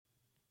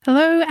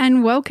Hello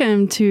and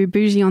welcome to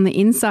Boujie on the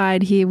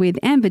Inside, here with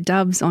Amber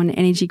Dubs on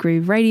Energy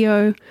Groove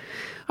Radio.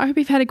 I hope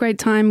you've had a great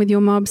time with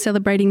your mob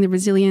celebrating the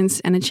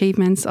resilience and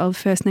achievements of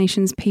First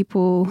Nations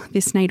people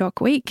this NAIDOC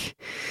week,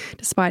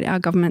 despite our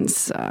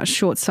government's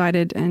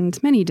short-sighted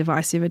and many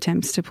divisive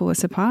attempts to pull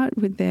us apart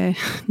with their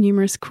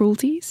numerous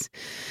cruelties.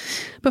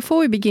 Before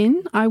we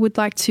begin, I would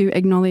like to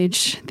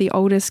acknowledge the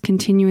oldest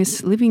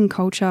continuous living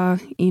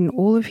culture in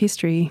all of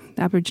history,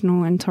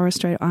 Aboriginal and Torres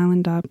Strait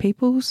Islander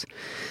peoples,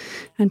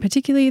 and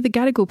particularly the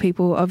Gadigal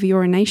people of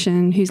Eora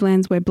Nation, whose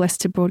lands we're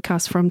blessed to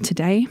broadcast from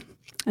today,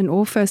 and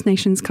all First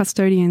Nations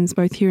custodians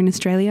both here in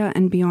Australia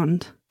and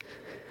beyond.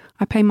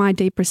 I pay my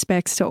deep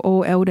respects to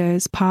all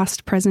elders,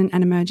 past, present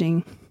and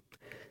emerging.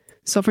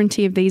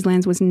 Sovereignty of these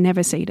lands was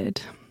never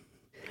ceded.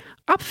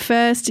 Up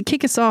first, to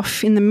kick us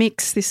off in the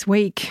mix this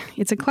week,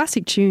 it's a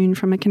classic tune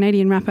from a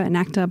Canadian rapper and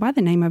actor by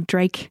the name of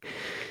Drake.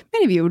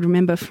 Many of you would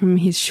remember from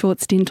his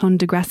short stint on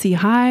Degrassi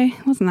High.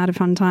 Wasn't that a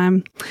fun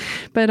time?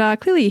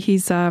 But clearly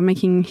he's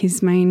making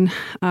his main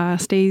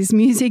steez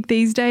music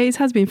these days,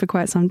 has been for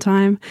quite some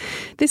time.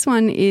 This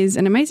one is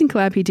an amazing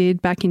collab he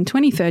did back in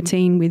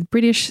 2013 with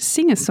British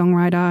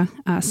singer-songwriter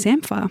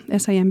Sampha,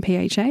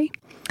 S-A-M-P-H-A.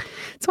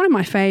 It's one of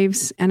my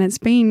faves and it's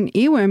been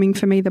earworming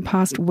for me the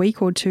past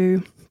week or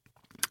two.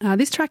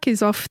 This track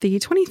is off the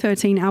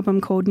 2013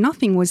 album called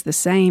Nothing Was the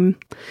Same.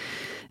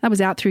 That was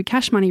out through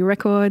Cash Money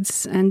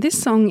Records, and this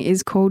song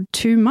is called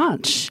Too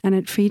Much, and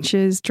it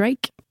features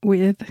Drake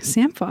with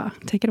Sampha.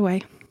 Take it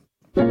away.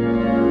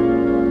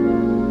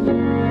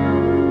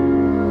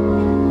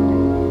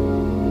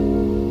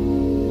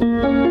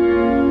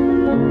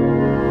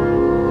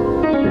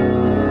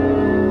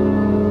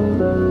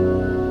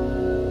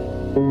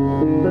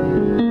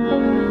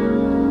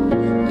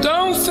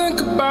 Don't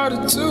think about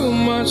it too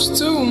much,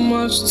 too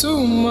much,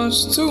 too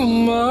much, too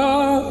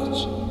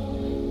much.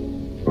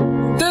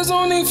 There's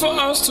no need for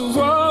us to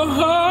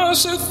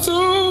rush it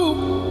through.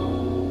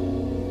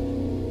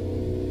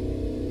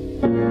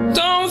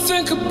 Don't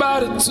think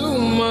about it too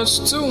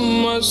much, too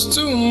much,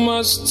 too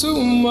much,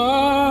 too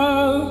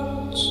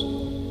much.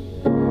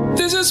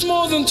 This is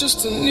more than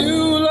just a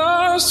new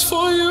lust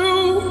for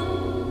you.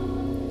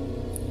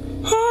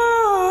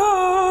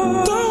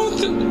 Oh, don't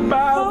think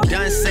about it.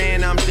 Done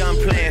saying I'm done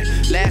playing.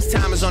 Last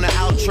time was on the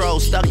outro.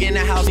 Stuck in the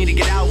house, need to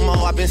get out more.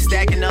 I've been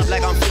stacking up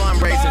like I'm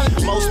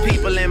fundraising. Most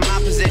people in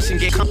my position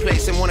get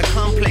complacent, wanna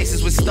come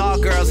places with star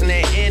girls and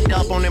they end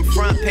up on them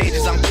front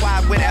pages. I'm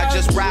quiet with it, I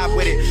just ride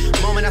with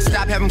it. Moment I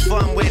stop having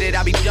fun with it,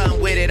 I'll be done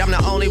with it. I'm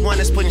the only one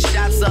that's putting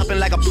shots up and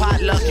like a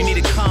potluck, you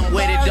need to come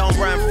with it. Don't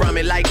run from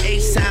it. Like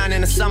H-Town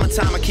in the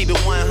summertime, I keep it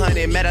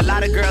 100. Met a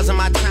lot of girls in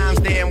my times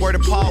there and word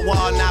of Paul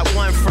Wall, not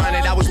one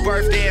fronted. I was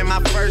birthed there in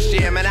my first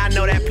year, man, I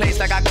know that place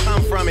like I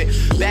come from it.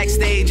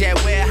 Backstage at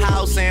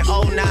Warehouse and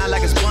 09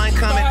 like it's one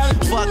coming.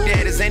 Fuck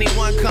that, is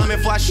anyone coming?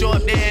 Before I show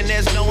up there and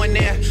there's no one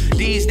there.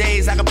 These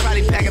days I could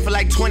probably pack it for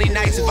like 20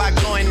 nights if I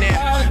go in there.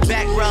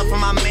 Back rub for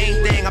my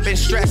main thing, I've been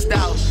stressed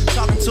out.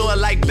 Talking to her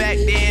like back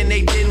then,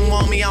 they didn't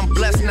want me, I'm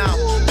blessed now.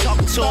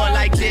 Talking to her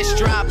like this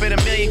drop and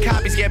 1 million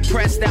copies get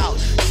pressed out.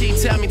 She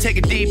tell me take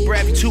a deep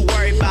breath, you too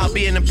worried about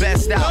being the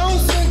best out. Don't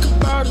think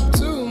about it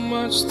too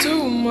much,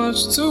 too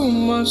much, too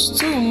much,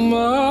 too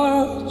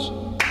much.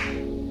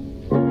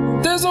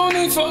 There's no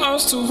need for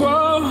us to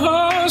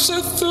rush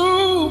it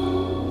through.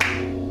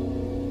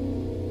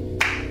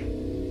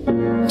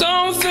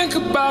 Don't think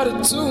about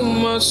it too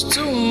much,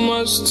 too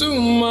much,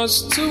 too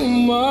much, too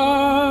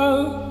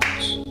much.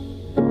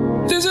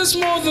 This is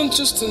more than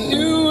just a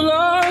new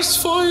lust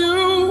for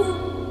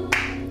you.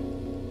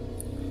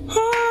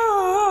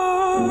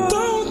 Oh,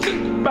 don't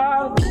think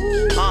about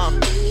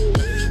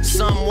it.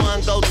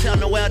 Someone go tell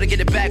Noel to get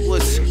it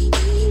backwards.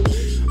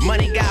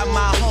 Money got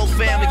my whole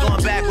family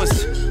going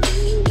backwards.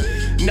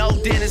 No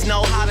dinners,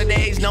 no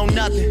holidays, no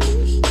nothing.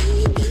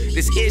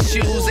 There's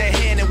issues at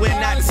hand and we're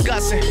not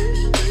discussing.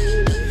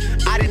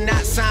 I did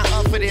not sign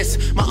up for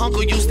this. My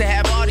uncle used to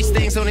have all these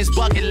things on his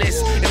bucket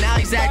list, and now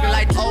he's acting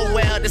like, oh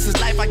well, this is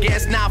life I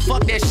guess. Nah,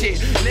 fuck that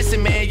shit.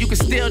 Listen man, you can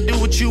still do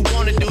what you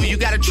wanna do. You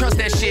gotta trust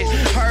that shit.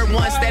 Heard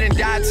once that in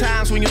dire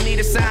times when you need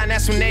a sign,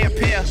 that's when they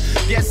appear.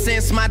 Guess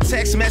since my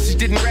text message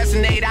didn't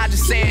resonate, I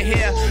just say it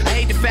here. I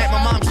hate the fact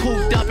my mom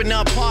cooped up in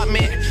the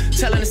apartment,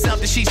 telling herself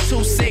that she's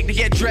too sick to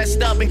get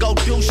dressed up and go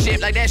do shit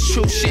like that's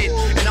true shit.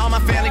 And all my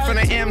family from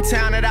the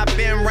M-town that I've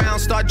been around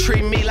start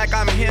treating me like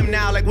I'm him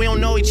now. Like we don't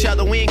know each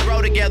other, we ain't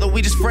grow together,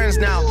 we just friends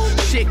now.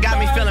 Shit got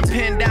me feeling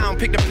pinned down.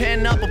 Pick the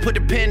pen up or put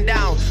the pen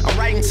down. I'm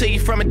writing to you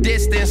from a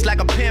distance like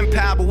a pen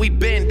pal, but we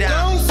been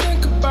down. Don't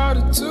think about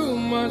it too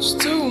much,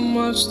 too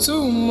much,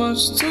 too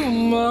much, too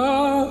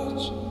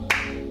much.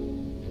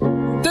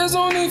 There's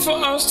no need for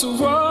us to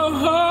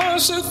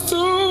rush it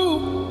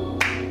through.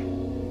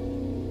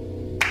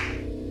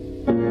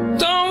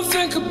 Don't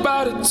think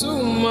about it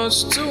too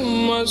much, too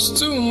much,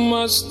 too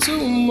much,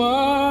 too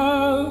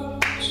much.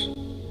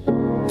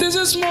 This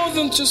is more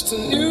than just a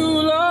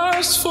new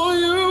lust for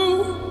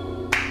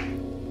you.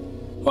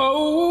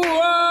 Oh,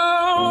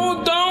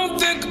 oh, don't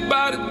think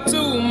about it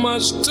too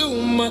much,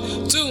 too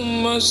much, too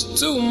much,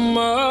 too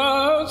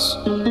much.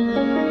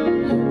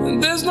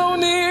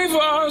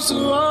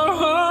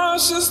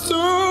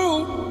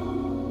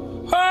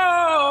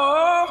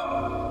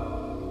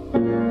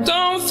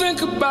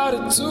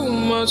 it too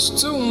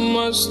much, too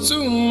much,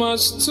 too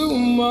much, too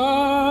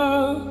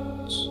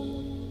much.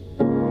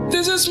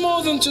 This is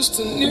more than just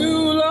a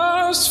new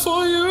lust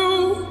for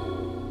you.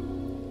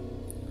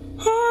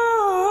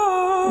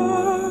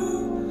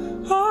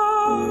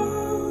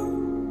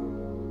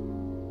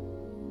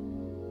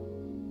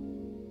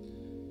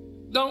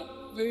 Don't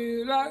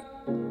feel like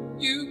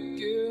you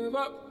give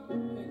up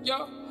and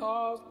your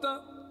heart's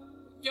done,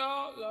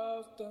 your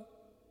love's done.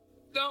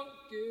 Don't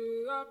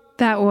give up.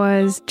 That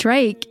was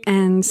Drake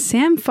and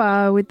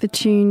Sampha with the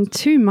tune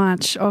Too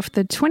Much off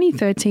the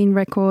 2013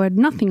 record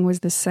Nothing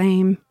Was the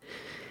Same.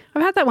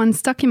 I've had that one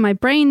stuck in my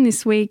brain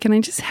this week and I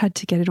just had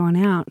to get it on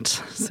out.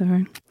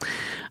 So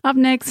up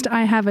next,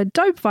 I have a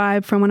dope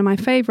vibe from one of my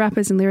fave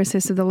rappers and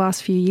lyricists of the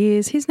last few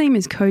years. His name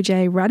is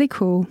Kojay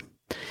Radical.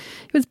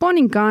 He was born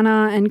in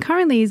Ghana and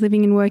currently is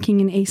living and working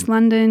in East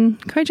London.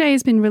 Kojay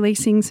has been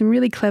releasing some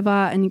really clever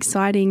and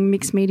exciting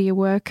mixed media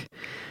work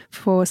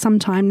for some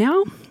time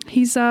now.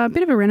 He's a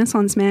bit of a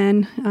renaissance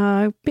man,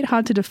 a bit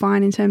hard to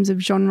define in terms of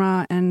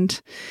genre and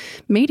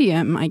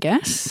medium, I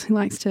guess. He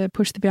likes to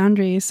push the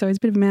boundaries, so he's a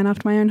bit of a man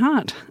after my own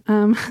heart.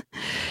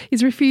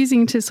 He's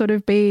refusing to sort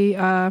of be,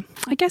 I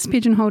guess,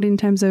 pigeonholed in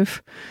terms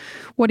of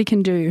what he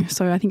can do.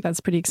 So I think that's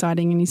pretty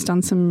exciting. And he's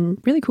done some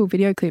really cool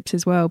video clips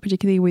as well,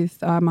 particularly with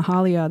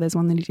Mahalia. There's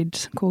one that he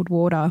did called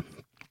Water,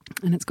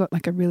 and it's got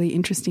like a really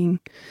interesting,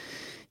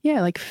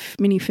 like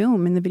mini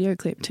film in the video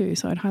clip too.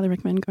 So I'd highly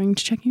recommend going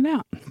to checking it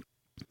out.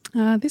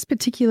 This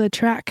particular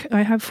track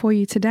I have for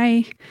you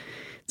today,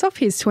 it's off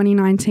his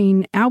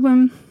 2019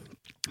 album.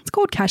 It's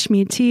called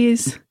Kashmir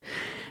Tears.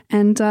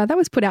 And that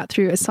was put out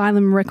through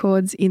Asylum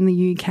Records in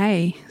the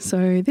UK.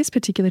 So this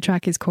particular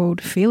track is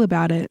called Feel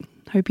About It.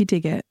 Hope you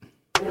dig it.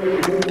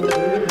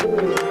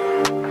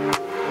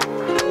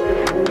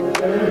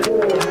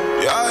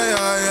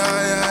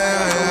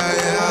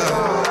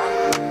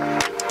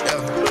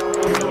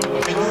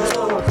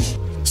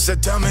 So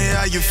tell me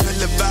how you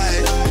feel about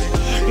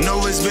it.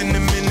 Know it's been a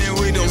minute,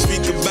 we don't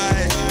speak about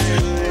it.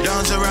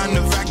 Dance around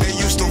the fact that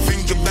you still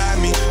think about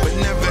me, but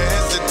never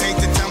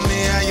hesitate to tell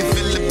me how you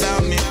feel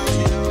about me.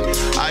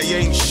 I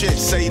ain't shit,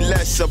 say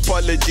less,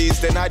 apologies,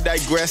 then I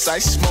digress. I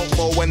smoke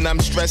more when I'm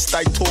stressed,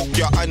 I talk,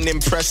 you're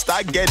unimpressed,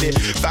 I get it.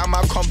 Found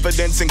my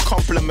confidence in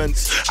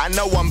compliments. I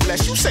know I'm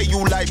blessed, you say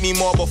you like me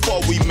more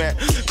before we met,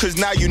 cause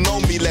now you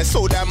know me less,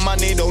 so that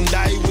money don't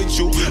die with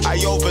you.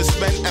 I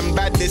overspent and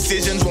bad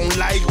decisions won't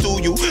lie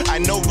to you. I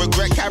know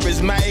regret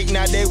charismatic,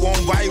 now they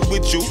won't ride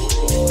with you.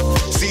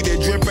 See they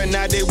dripping,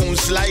 now they won't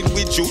slide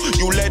with you.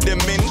 You let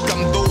them in,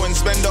 come through and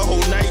spend the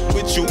whole night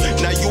with you.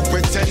 Now you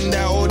pretend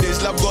that all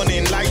this love gonna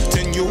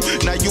enlighten you.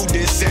 Now you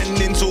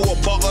descend into a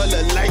bottle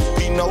of life,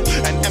 Pinot,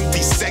 and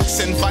empty sex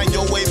and find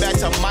your way back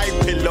to my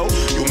pillow.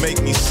 You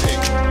make me sick.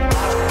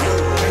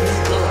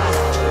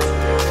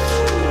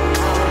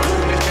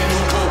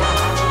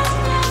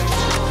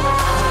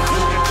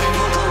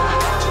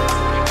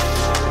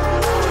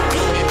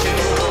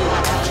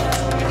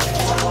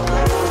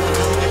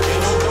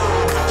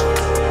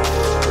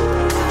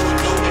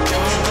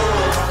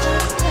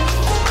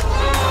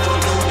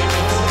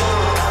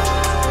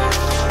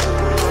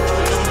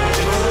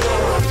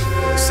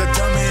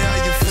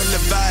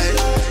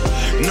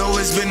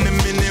 It's been a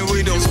minute,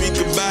 we don't speak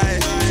about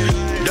it.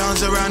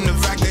 Dance around the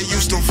fact that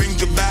you still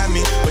think about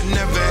me, but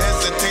never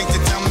hesitate to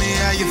tell me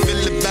how you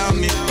feel about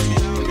me.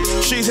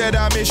 She said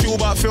I miss you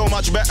but feel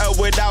much better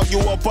without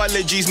you.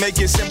 Apologies, make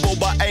it simple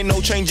but ain't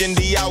no change in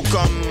the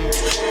outcome.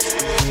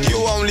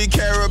 You only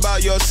care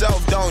about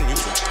yourself, don't you?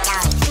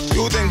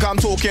 You think I'm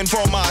talking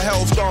for my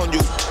health, don't you?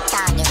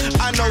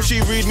 I know she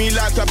read me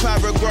like a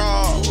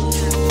paragraph,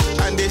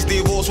 and this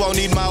divorce won't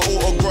need my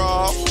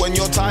autograph. When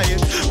you're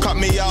tired, cut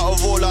me out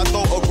of all our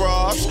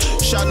photographs.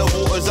 Shallow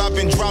waters, I've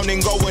been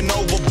drowning, going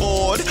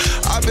overboard.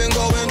 I've been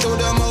going through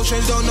the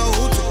motions, don't know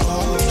who to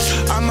call.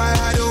 I might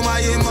hide all my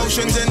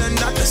emotions in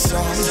another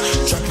song.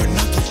 Drop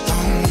another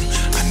thong.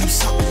 I know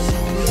something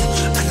wrong.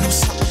 I know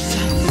something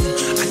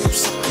wrong. I know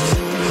something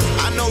wrong.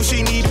 I know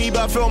she need me,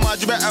 but feel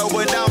much better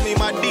without me.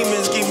 My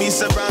demons keep me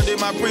surrounded.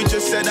 My preacher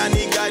said I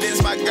need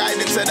guidance. My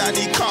guidance said I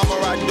need karma.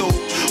 I do.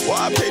 What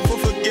I paid for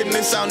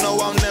forgiveness, I know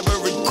I'll never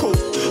recoup.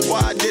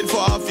 What I did for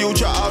our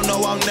future, I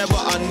know I'll never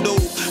undo.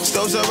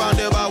 Still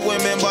surrounded by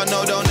women, but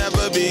no, they'll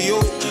never be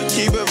you.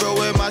 Keep it real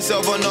with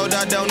myself, I know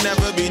that they'll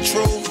never be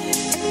true.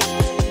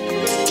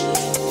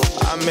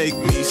 I make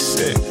me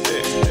sick.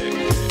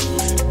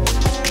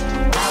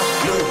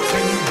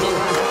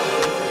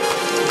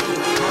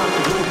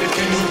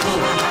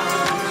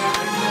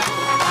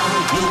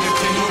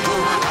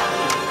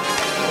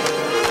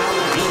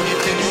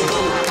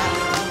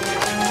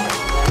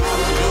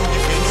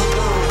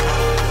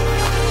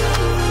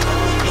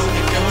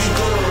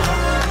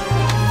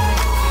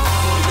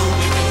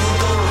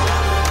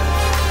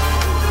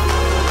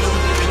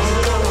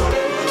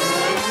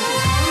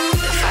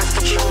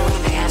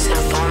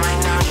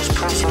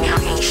 Promise me I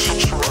ain't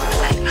shit you up.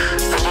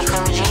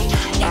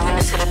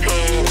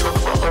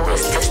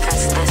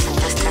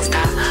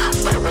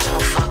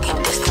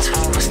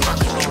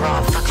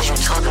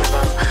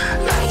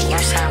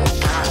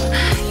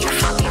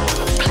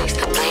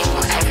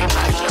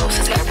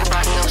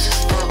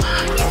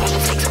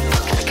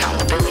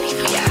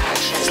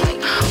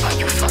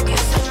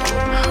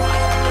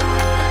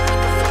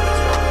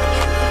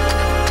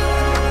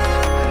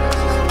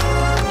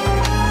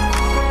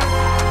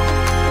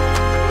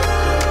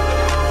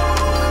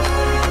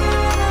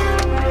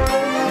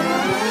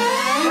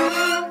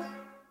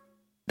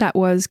 That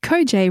was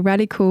Koj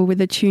Radical with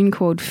a tune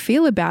called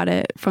Feel About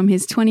It from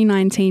his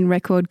 2019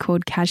 record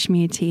called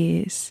Kashmir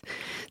Tears.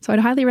 So I'd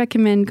highly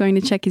recommend going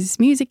to check his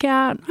music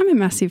out. I'm a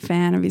massive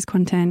fan of his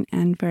content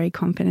and very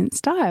confident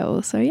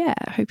style. So yeah,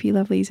 I hope you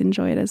lovelies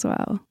enjoy it as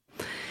well.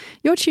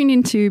 You're tuned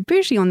into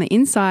Boujie on the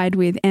Inside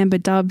with Amber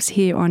Dubs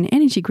here on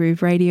Energy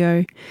Groove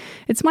Radio.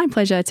 It's my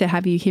pleasure to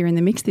have you here in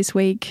the mix this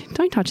week.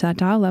 Don't touch that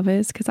dial,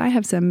 lovers, because I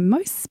have some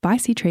most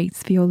spicy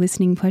treats for your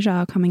listening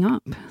pleasure coming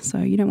up, so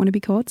you don't want to be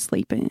caught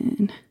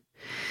sleeping.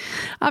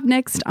 Up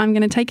next, I'm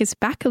going to take us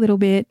back a little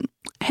bit.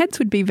 Heads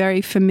would be very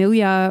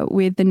familiar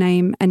with the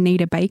name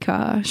Anita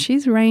Baker.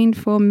 She's reigned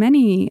for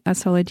many a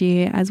solid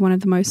year as one of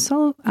the most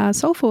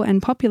soulful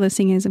and popular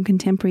singers of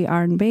contemporary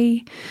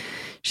R&B.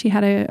 She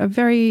had a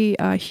very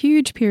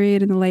huge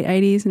period in the late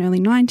 80s and early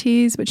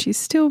 90s, but she's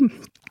still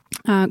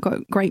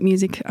got great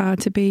music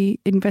to be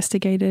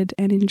investigated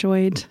and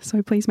enjoyed.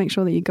 So please make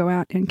sure that you go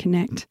out and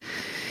connect.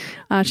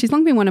 She's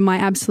long been one of my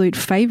absolute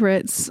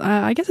favourites.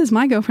 I guess as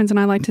my girlfriends and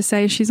I like to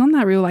say, she's on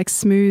that real like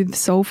smooth,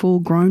 soulful,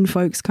 grown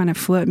folks kind of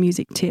flirt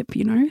music tip,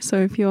 you know.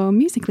 So if you're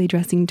musically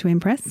dressing to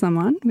impress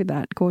someone with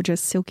that gorgeous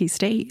silky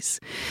steez,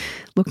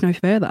 look no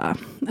further.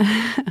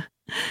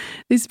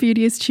 This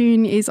beauteous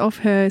tune is off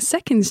her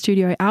second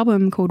studio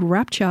album called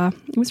Rapture.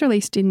 It was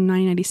released in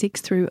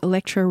 1986 through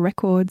Elektra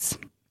Records.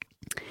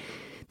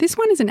 This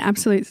one is an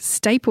absolute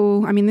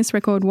staple. I mean, this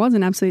record was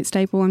an absolute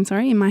staple,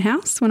 in my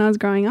house when I was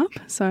growing up.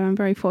 So I'm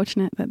very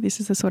fortunate that this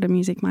is the sort of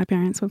music my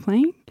parents were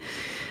playing.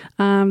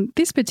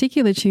 This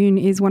particular tune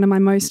is one of my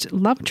most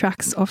loved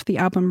tracks off the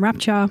album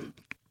Rapture.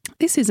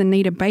 This is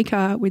Anita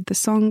Baker with the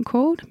song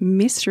called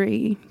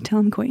Mystery. Tell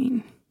 'em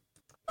Queen.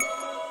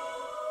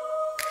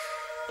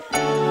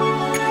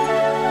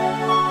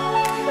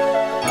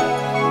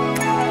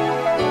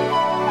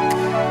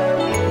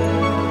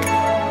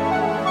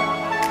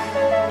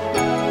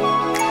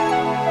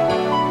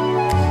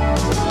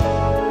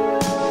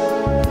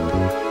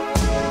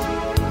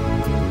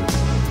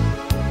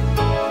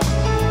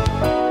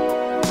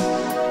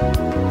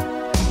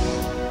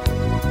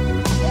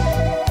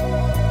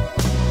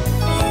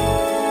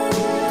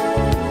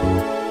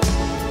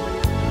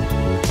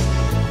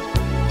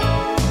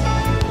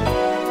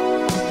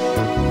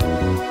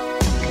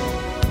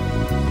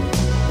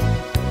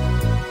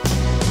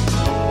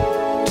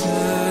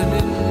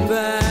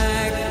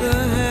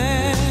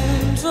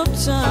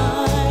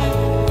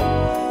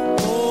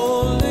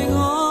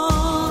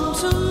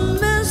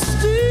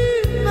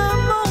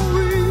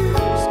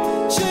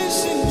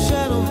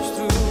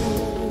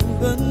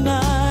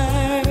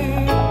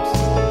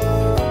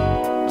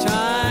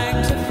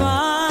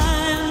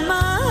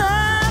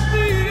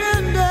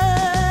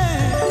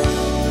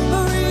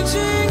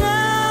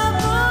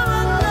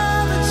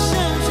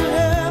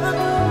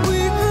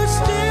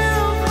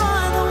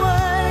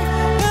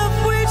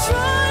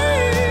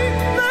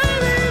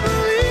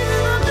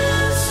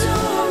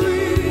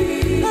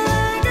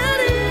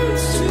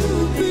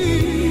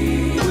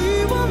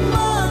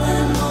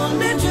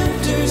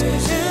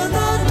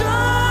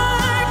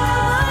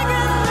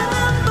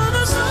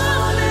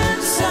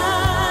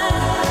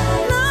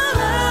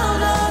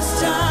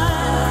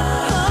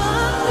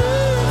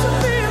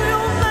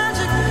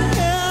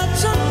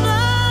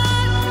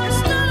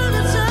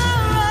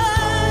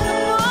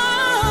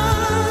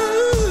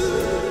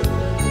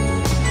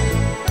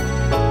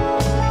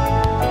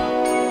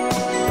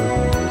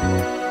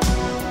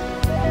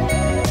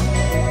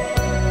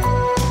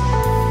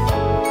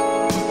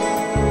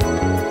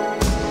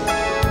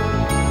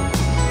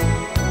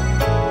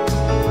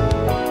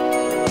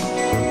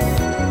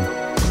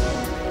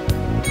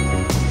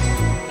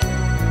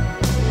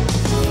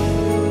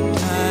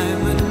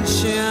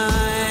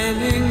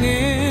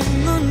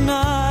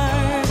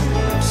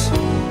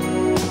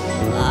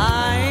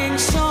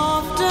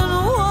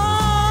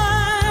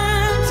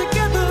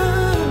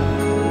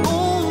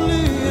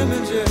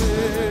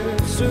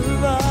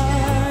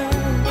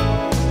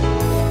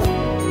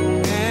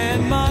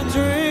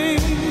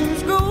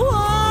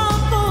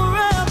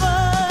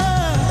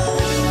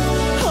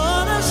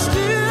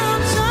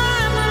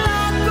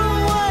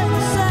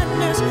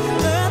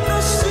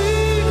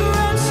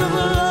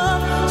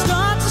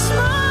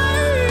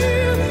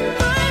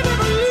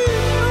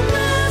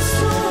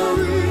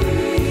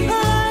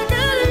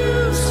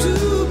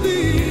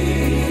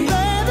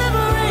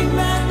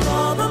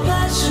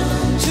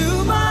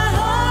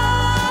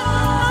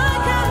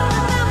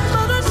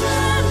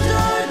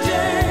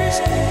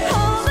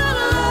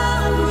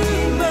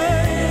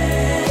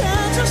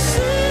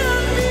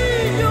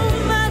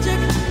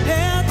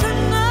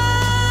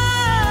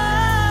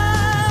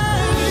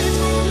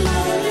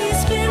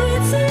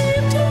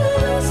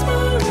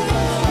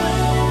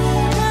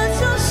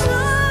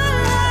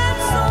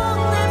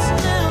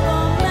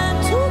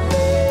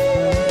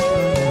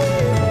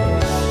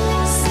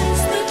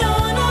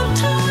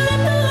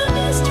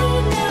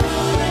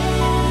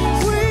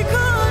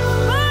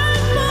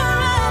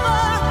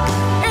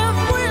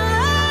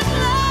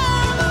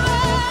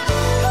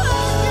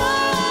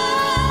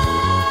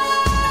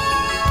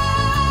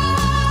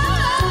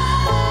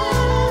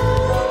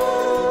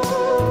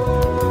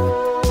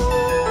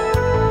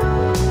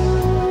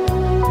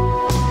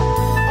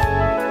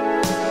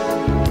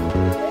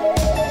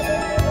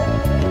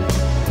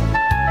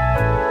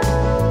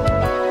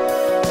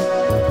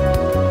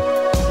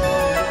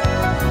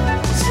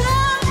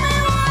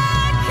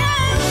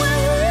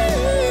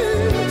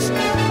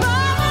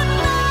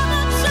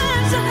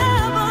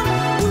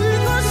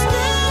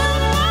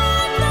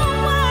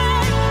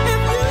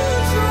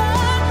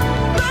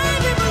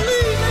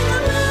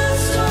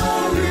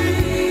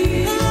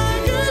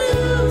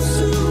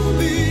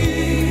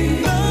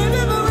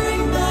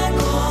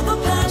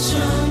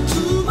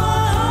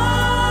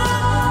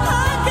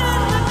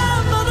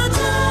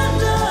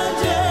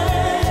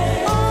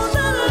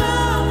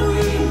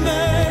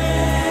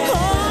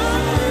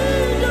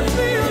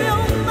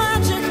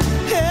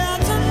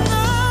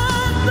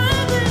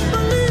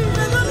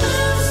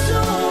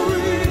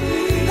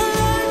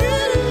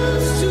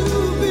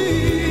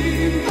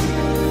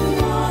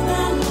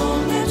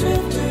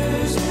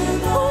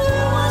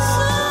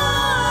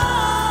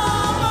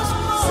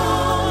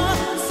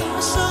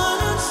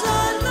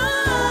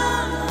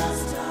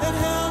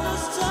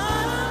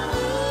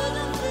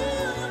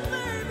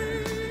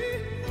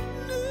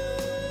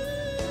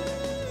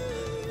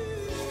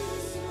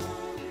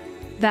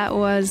 That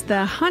was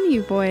the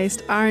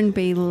honey-voiced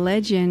R&B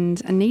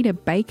legend Anita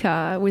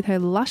Baker with her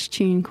lush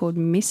tune called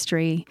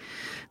Mystery.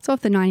 It's off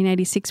the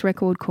 1986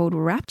 record called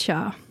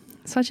Rapture.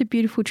 Such a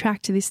beautiful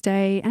track to this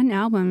day, and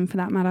album for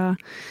that matter.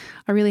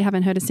 I really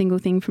haven't heard a single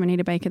thing from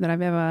Anita Baker that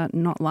I've ever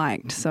not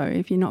liked. So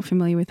if you're not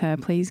familiar with her,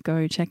 please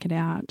go check it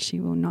out. She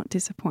will not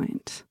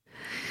disappoint.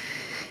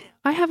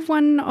 I have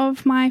one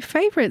of my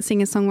favourite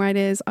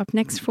singer-songwriters up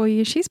next for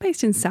you. She's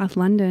based in South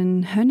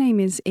London. Her name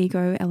is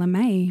Ego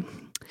LMA.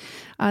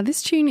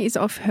 This tune is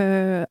off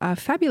her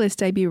fabulous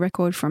debut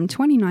record from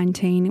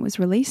 2019. It was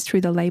released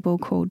through the label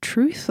called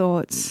True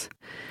Thoughts.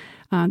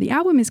 The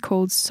album is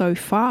called So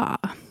Far.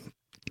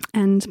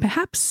 And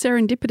perhaps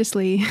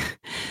serendipitously,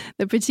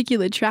 the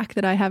particular track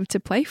that I have to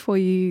play for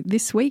you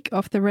this week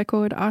off the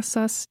record asks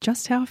us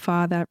just how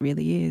far that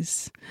really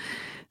is.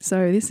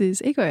 So this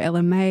is Ego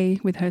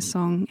LMA with her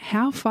song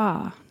How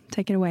Far.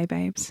 Take it away,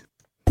 babes.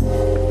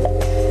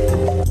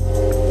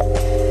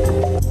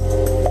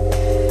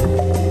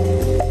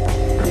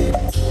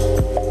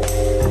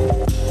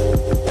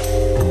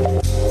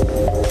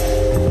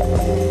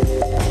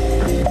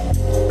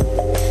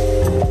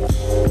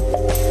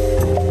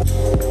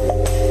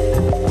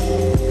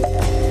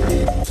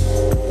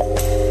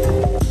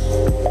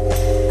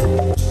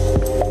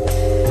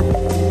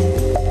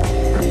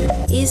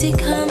 Easy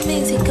come,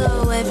 easy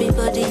go,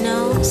 everybody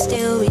knows.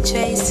 Still we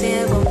chase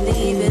it, won't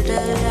leave it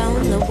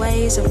alone. The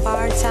ways of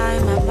our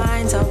time, our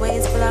minds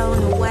always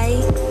blown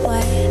away.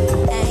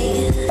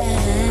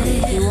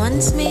 He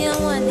wants me, I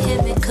want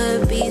him, it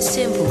could be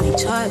simple. We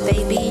taught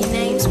baby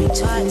names, we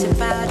talked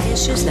about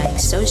issues like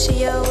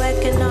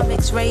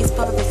socioeconomics, race,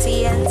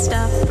 poverty and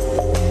stuff.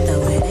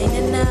 Though it ain't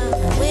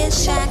enough,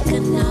 wish I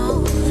could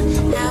know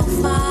how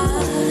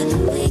far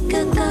we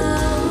could go.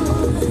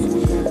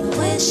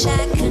 Wish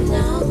I could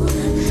know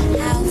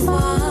how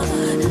far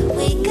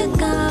we could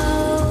go.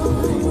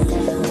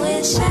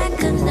 Wish I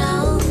could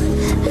know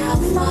how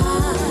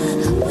far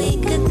we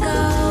could go.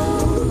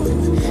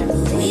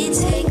 We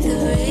take the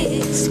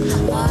risk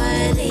or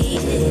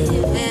leave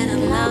it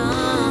alone.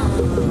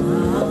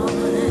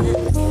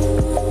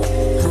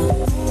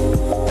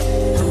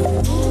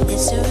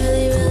 It's a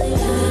really, really,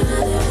 really, really,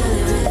 really,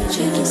 really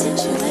tricky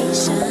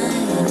situation.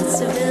 It's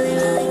a really,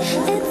 really,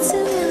 it's a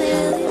really,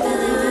 really,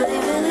 really,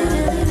 really,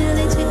 really,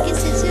 really tricky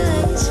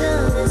situation.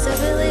 It's a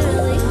really,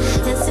 really,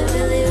 it's a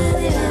really, really,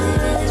 really,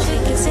 really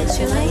tricky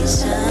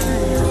situation.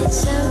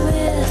 It's a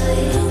really,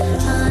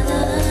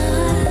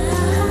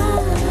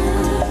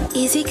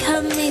 easy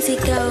come, easy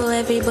go,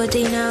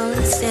 everybody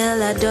knows.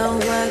 Still I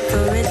don't work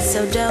for it,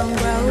 so don't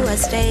grow. I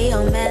stay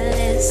on my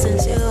list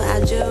until I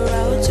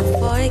road to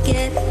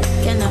forget.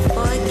 Can I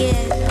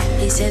forget?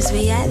 He says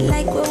we act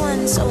like we're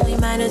one, so we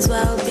might as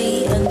well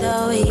be. And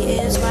though he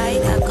is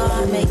right, I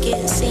can't make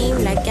it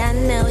seem like I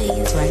know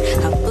he's right.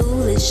 How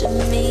foolish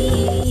of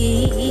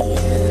me.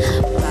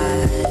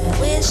 But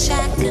wish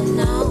I could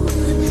know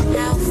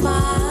how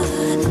far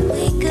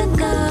we could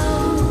go.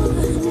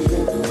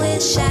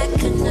 Wish I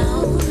could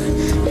know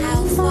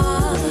how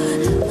far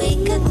we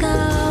could go.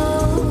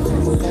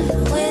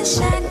 Wish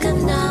I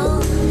could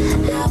know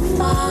how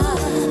far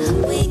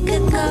we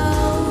could go.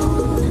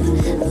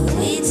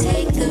 We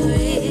take the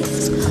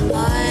risk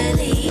or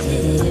leave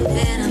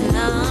it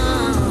alone.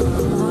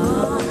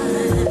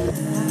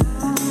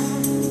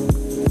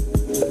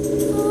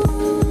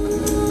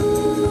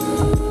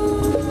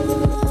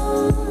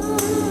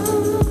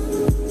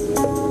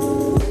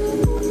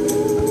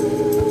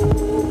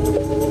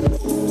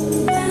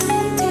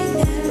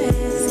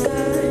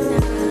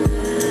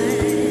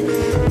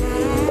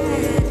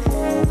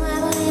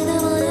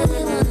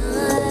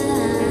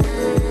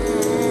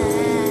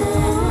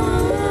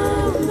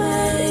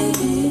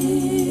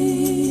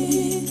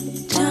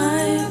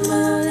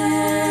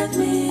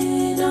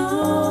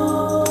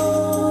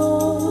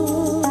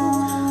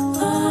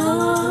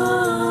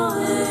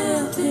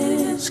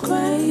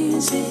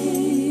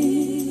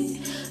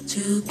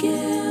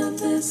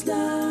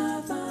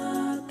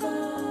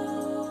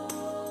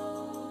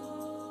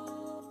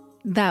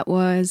 That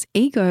was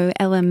Ego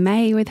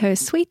LMA with her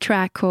sweet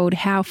track called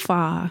How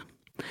Far.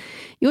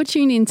 You're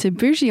tuned in to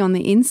Boujie on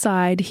the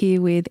Inside here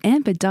with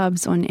Amber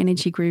Dubs on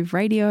Energy Groove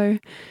Radio.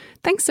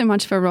 Thanks so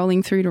much for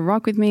rolling through to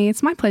rock with me.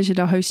 It's my pleasure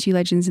to host you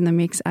legends in the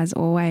mix as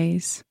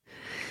always.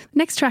 The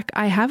next track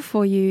I have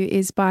for you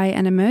is by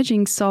an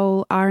emerging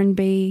soul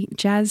R&B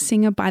jazz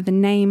singer by the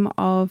name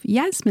of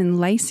Yasmin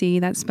Lacey.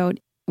 That's spelled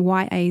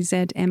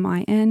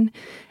YAZMIN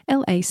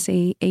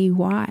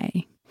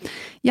LACEY.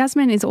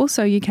 Yasmin is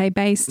also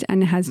UK-based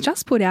and has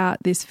just put out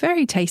this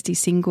very tasty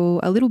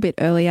single a little bit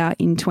earlier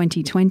in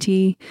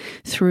 2020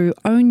 through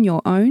Own Your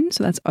Own,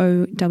 so that's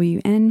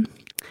OWN,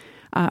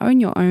 Own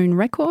Your Own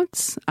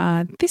Records.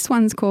 This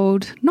one's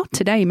called Not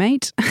Today,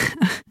 Mate.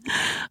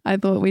 I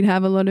thought we'd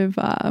have a lot of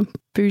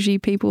bougie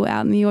people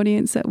out in the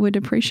audience that would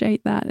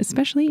appreciate that,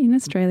 especially in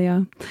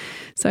Australia.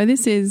 So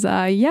this is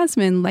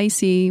Yasmin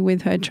Lacey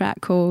with her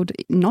track called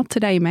Not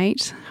Today,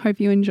 Mate. Hope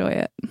you enjoy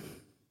it.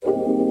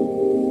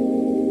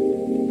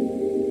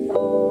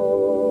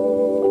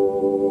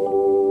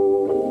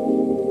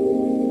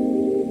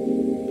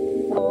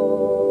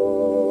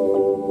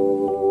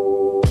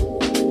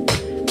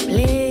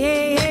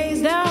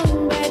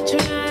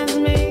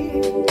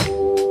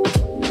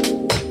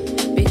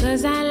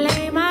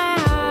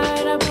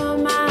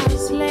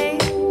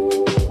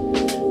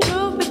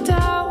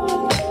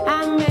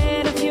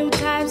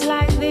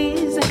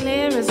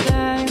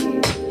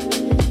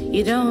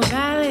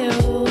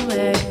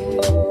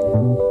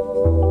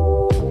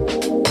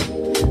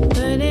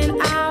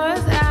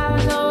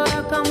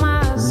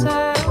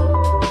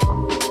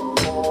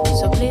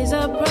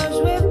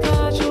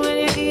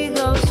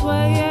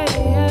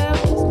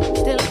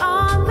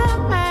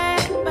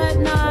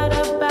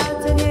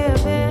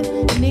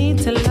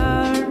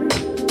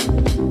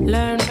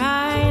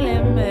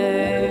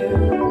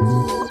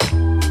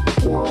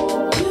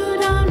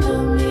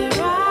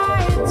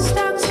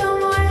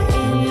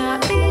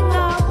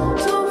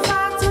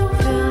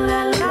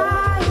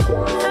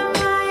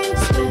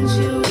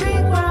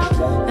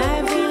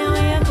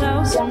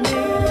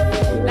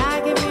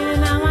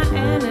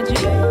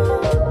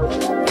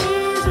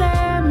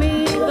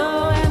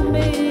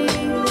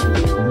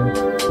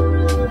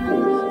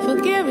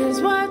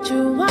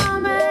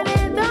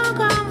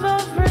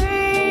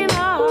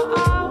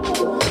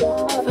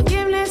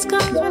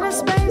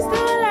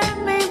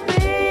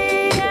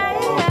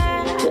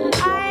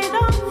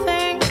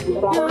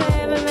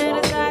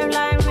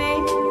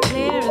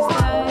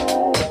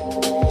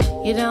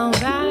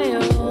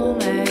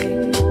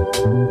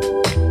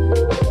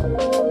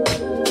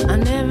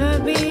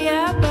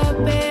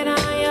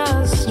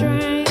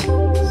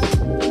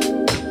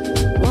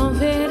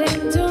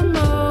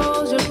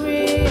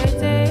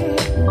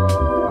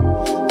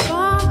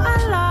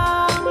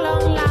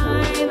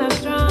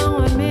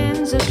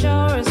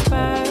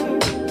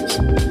 whispers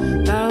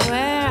about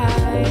where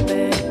I've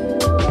been.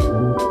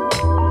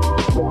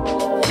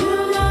 You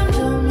don't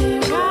do me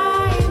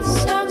right,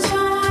 stuck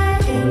somewhere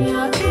in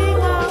your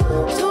ego,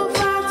 too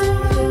far to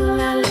feel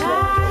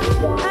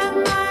alive. At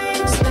my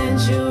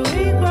expense, you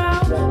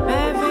regrow.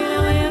 Bad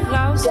feeling when you're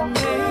close to me,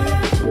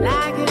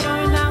 like you're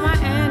drawing down my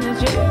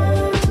energy.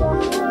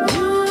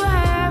 You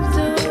have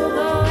to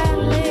go and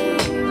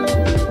leave.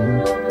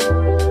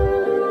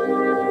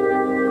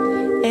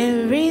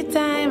 Every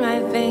time I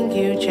think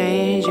you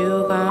change,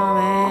 you come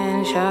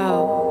and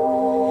show.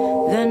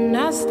 The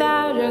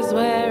nostalgia's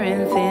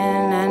wearing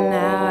thin, and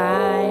now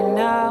I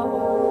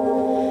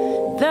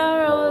know the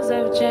rules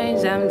have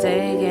changed. I'm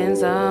taking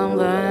some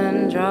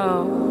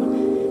control.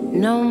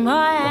 No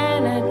more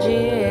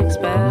energy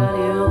expelled.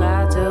 You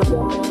got to.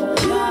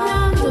 You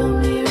don't do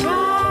me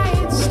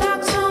right.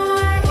 Stuck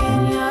somewhere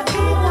in your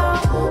ego,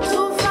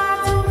 too far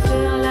to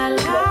feel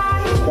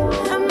alive.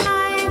 At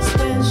my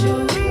expense, you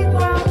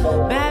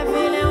regrow. Bad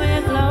feeling when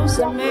you're close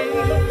to me,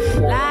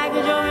 like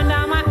you're drawing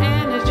down my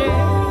energy.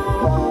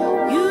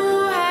 You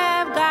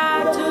have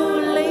got to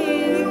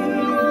leave.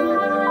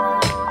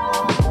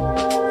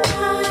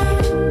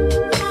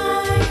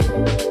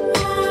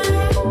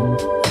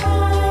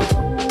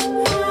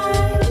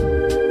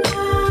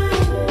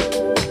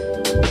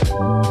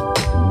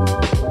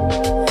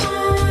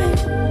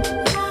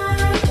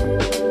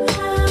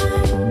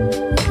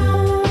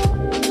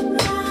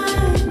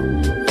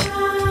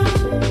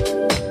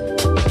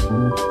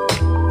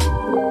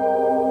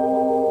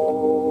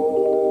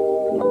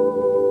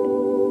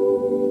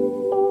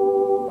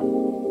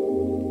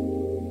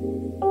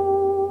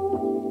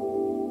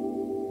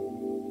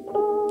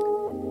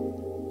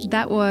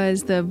 That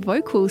was the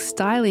vocal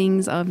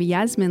stylings of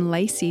Yasmin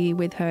Lacey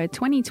with her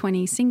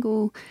 2020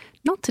 single,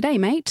 Not Today,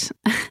 Mate.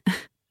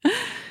 I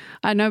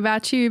don't know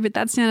about you, but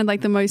that sounded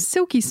like the most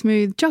silky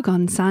smooth, jog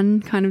on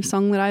son kind of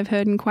song that I've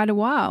heard in quite a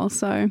while.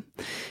 So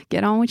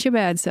get on with your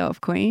bad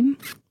self, Queen.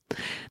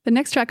 The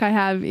next track I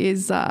have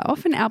is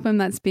off an album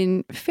that's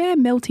been fair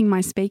melting my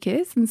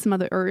speakers and some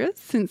other areas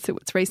since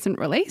its recent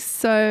release.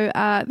 So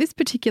this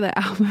particular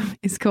album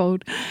is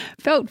called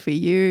Felt For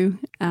You.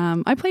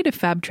 I played a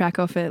fab track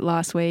off it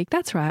last week.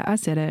 That's right, I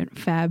said it.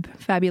 Fab,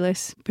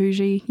 fabulous,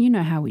 bougie, you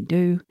know how we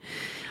do.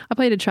 I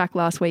played a track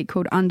last week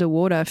called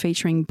Underwater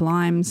featuring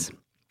Blimes.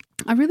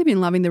 I've really been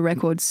loving the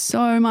record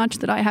so much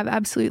that I have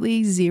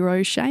absolutely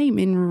zero shame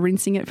in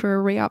rinsing it for a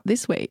re-up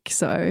this week.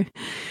 So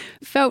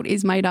Felt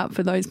is made up,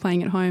 for those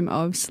playing at home,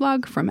 of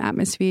Slug from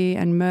Atmosphere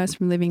and Merce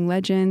from Living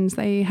Legends.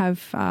 They have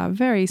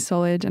very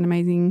solid and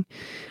amazing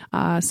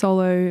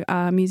solo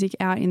music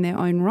out in their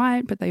own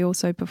right, but they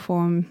also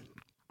perform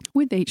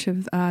with each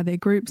of their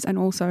groups and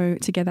also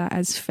together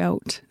as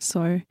Felt.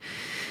 So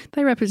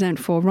they represent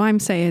for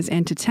Rhymesayers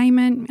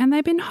Entertainment, and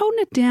they've been holding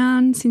it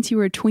down since you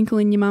were a twinkle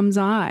in your mum's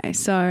eye.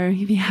 So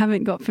if you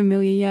haven't got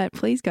familiar yet,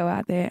 please go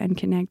out there and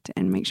connect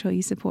and make sure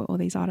you support all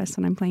these artists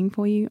that I'm playing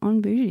for you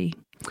on Boujie.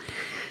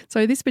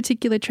 So this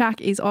particular track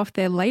is off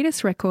their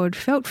latest record,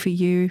 Felt For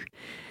You.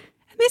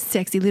 And this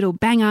sexy little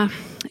banger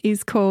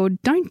is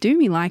called Don't Do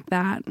Me Like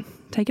That.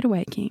 Take it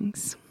away,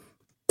 Kings.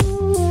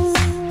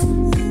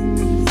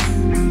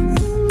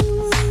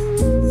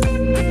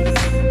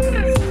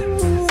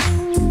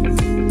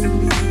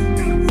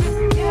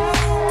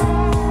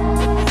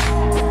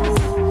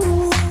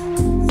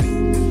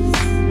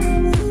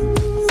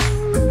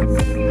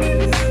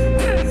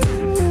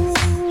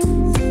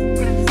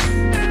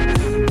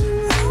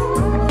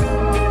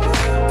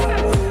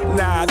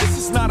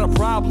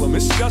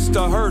 It's just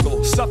a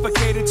hurdle.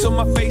 Suffocated till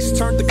my face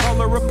turned the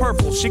color of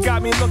purple. She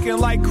got me looking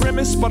like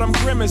Grimace, but I'm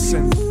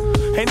grimacing.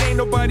 And ain't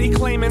nobody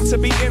claiming to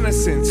be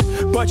innocent.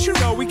 But you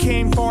know we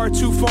came far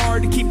too far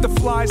to keep the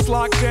flies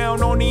locked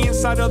down on the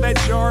inside of that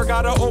jar.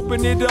 Gotta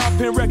open it up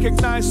and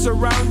recognize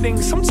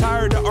surroundings. I'm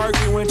tired of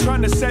arguing,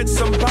 trying to set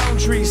some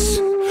boundaries.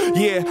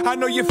 Yeah, I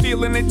know you're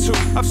feeling it too.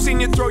 I've seen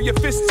you throw your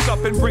fists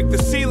up and break the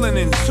ceiling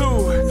in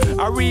two.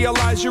 I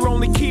realize you're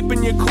only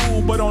keeping you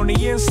cool, but on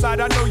the inside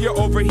I know you're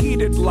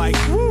overheated like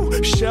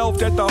woo.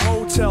 Shelved at the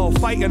hotel,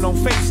 fighting on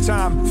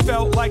FaceTime.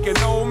 Felt like an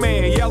old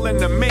man yelling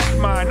to make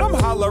mine. I'm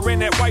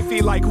hollering at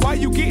wifey like, why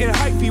you getting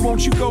hypey?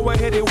 Won't you go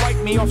ahead and wipe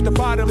me off the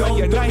bottom of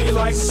your night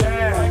like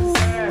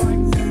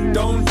that?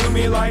 Don't do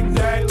me like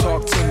that.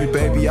 Talk to me,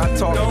 baby, I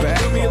talk back.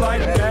 Don't do me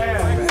like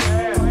that.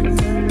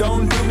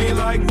 Don't do me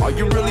like that. Are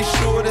you really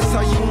sure that's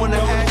how you wanna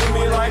act? Don't do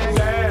me like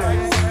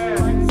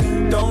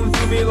that. Don't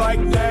do me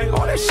like that.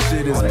 All that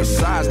shit is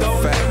besides the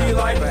fact. Don't do me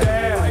like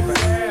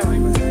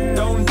that.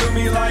 Don't do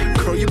me like.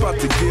 Girl, you about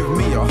to give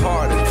me a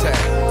heart attack.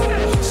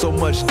 So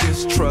much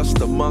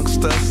distrust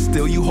amongst us.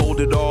 Still you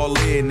hold it all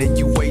in and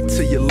you wait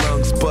till your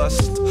lungs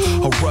bust.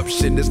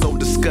 Eruption, there's no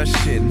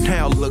discussion.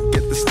 Now look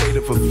at the state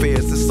of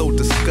affairs, it's so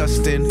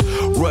disgusting.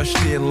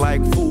 Rushed in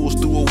like fools,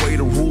 threw away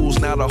the rules.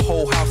 Now the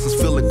whole house is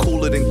feeling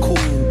cooler than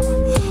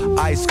cool.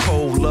 Ice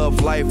cold,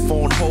 love life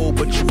on hold,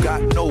 but you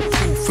got no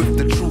proof. If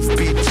the truth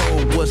be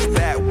told, what's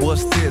that,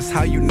 what's this,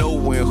 how you know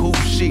when, who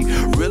she?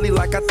 Really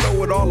like I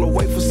throw it all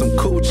away for some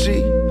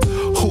coochie?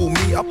 Who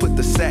me? baby. I put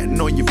the satin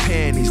on your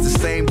panties. The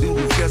same dude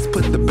who just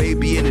put the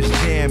baby in his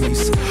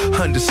jammies.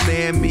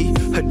 Understand me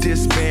or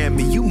disband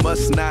me. You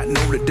must not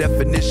know the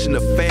definition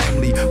of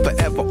family.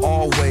 Forever,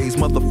 always,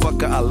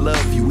 motherfucker, I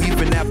love you.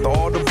 Even after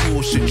all the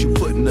bullshit you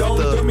put in the thug.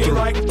 Don't do me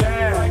like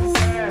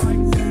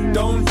that.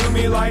 Don't do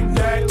me like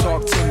that.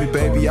 Talk to me,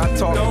 baby, I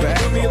talk back.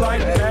 Don't do me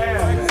like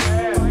that.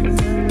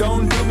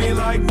 Don't do me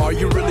like that. Are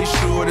you really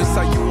sure this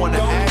how you wanna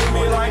act? Don't do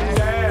me like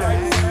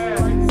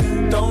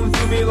that. Don't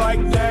do me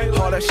like that.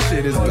 All that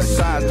shit is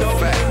besides the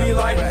fact. Don't do me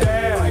like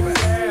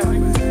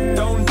that.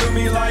 Don't do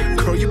me like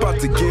that. Girl, you about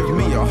to give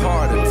me a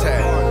heart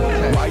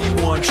attack. Why you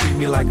wanna treat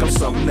me like I'm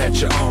something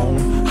that you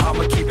own?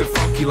 I'ma keep it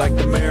funky like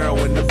the marrow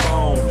in the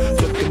bone.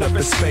 Looking up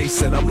in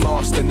space and I'm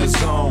lost in the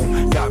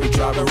zone. Got me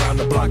driving around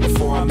the block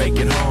before I make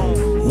it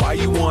home. Why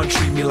you wanna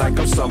treat me like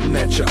I'm something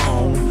that you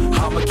own?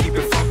 I'ma keep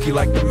it funky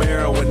like the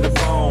marrow in the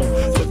bone.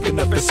 Looking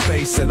up in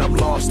space and I'm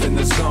lost in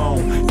the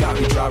zone. Got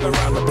me driving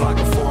around the block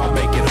before I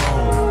make it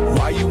home.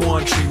 Why you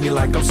wanna treat me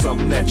like I'm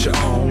something that you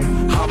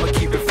own? I'ma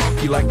keep it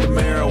funky like the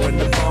marrow in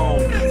the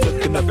bone.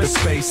 Looking up in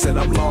space and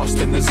I'm lost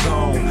in the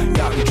zone.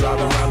 Got me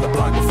driving around the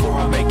block before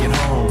I make it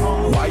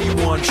home. Why you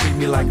wanna treat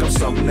me like I'm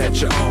something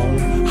that you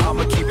own?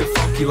 I'ma keep it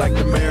funky like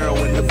the marrow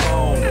in the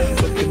bone.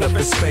 Looking up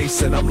in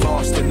space and I'm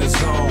lost in the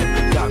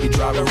zone. Got me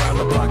driving around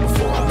the block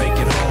before I make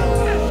it home.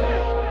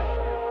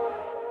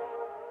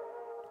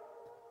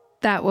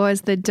 That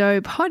was the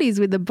dope Hotties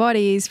with the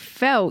Bodies,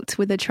 Felt,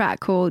 with a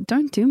track called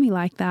Don't Do Me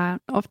Like That,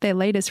 off their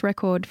latest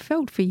record,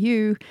 Felt For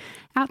You,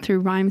 out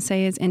through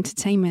Rhymesayers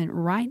Entertainment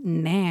right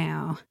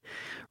now.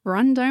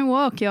 Run, don't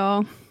walk,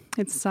 y'all.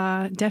 It's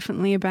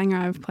definitely a banger.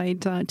 I've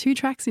played 2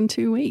 tracks in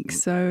 2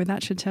 weeks, so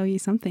that should tell you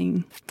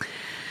something.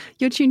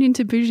 You're tuned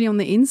into Boujie on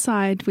the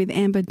Inside with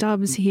Amber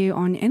Dubs here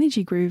on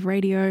Energy Groove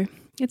Radio.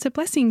 It's a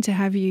blessing to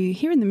have you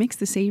here in the mix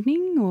this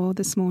evening or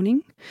this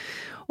morning,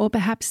 or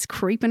perhaps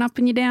creeping up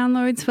in your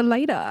downloads for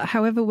later,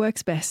 however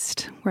works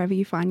best, wherever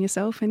you find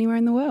yourself anywhere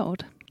in the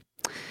world.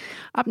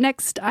 Up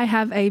next, I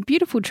have a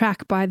beautiful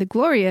track by the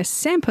glorious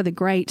Sampa the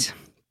Great.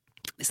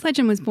 This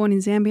legend was born in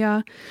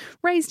Zambia,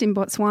 raised in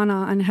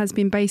Botswana, and has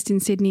been based in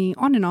Sydney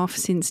on and off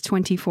since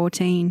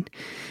 2014,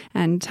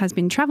 and has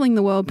been travelling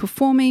the world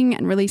performing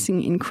and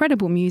releasing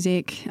incredible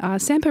music.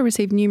 Sampa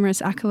received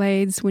numerous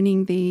accolades,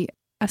 winning the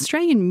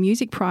Australian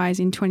Music Prize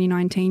in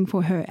 2019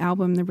 for her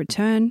album The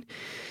Return.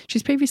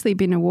 She's previously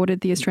been awarded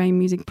the Australian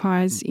Music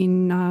Prize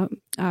in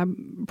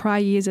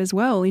prior years as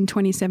well, in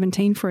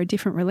 2017 for a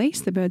different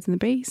release, The Birds and the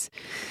Bees.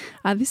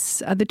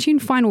 The tune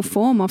Final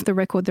Form off the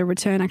record The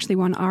Return actually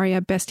won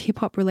ARIA Best Hip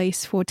Hop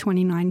Release for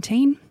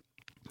 2019.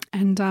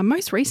 And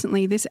most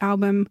recently, this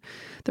album,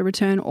 The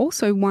Return,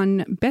 also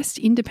won Best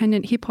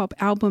Independent Hip Hop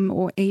Album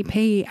or EP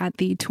at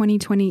the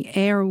 2020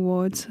 AIR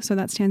Awards. So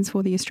that stands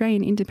for the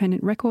Australian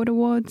Independent Record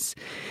Awards.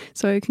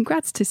 So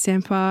congrats to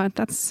Sampa.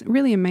 That's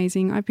really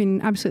amazing. I've been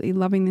absolutely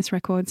loving this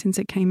record since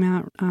it came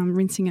out,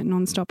 rinsing it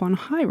nonstop on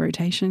high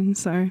rotation.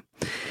 So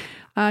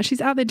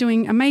she's out there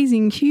doing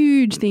amazing,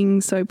 huge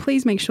things. So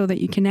please make sure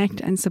that you connect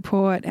and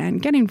support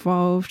and get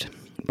involved.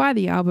 Buy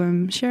the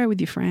album, share it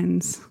with your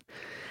friends.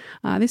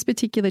 This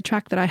particular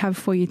track that I have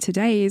for you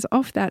today is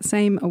off that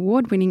same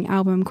award-winning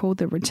album called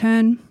The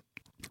Return.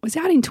 It was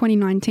out in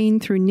 2019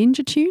 through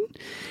Ninja Tune,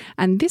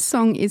 and this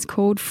song is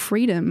called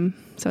Freedom.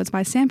 So it's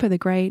by Sampa the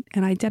Great,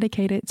 and I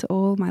dedicate it to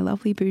all my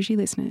lovely Boujie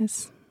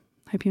listeners.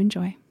 Hope you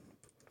enjoy.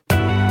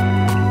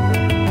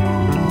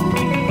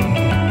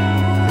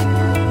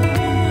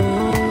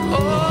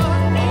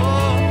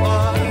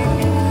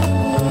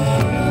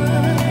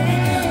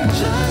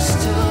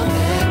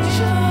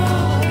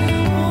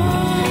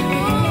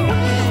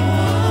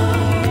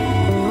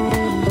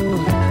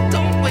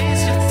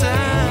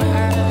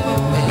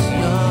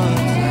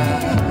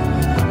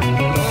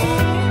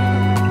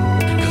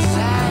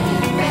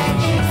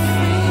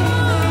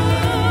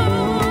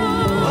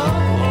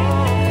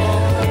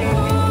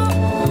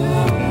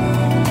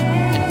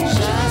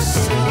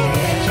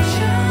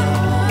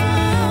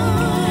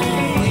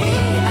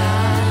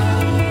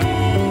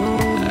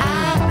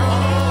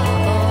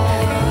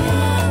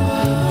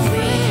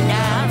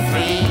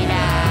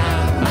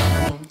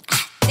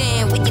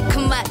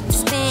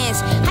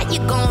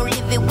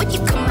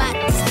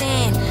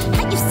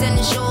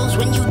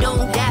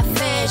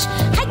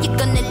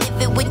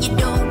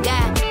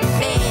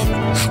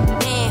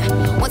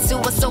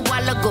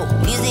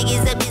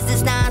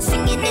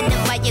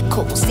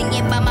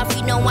 Singing by my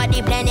feet, know why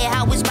they plan it,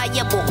 how it's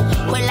viable.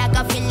 Well, like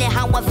I'm feeling,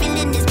 how I'm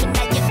feeling is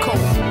maniacal.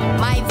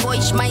 My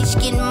voice, my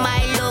skin,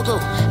 my logo.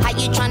 How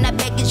you tryna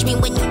package me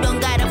when you don't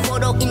got a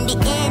photo? In the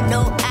end,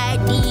 no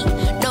ID,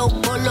 no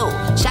polo.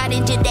 Shot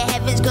into the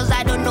heavens, cause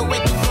I don't know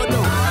where to go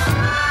to.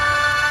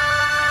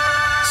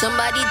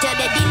 Somebody tell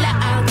the dealer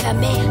I'm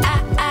coming,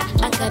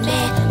 I'm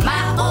coming.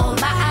 My oh,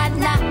 my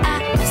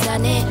my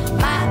sonny.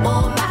 My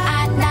oh, my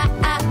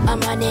I'm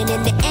running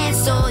in the end,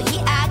 so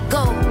here I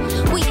go.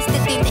 We used to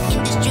think the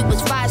industry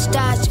was 5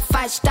 stars,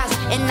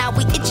 and now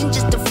we itching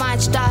just to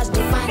find stars,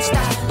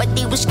 But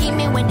they were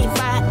scheming when they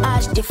find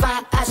us,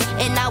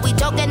 And now we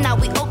talking, now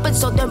we open,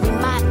 so don't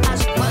remind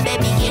us. From the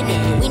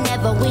beginning, we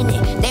never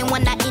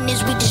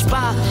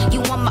You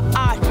want my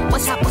art?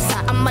 What's up?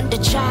 I'm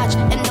undercharged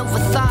and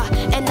overthought.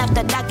 And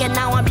after dark, and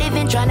now I'm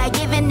living, trying to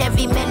give in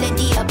every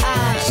melody of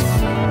ours.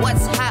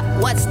 What's hot?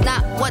 What's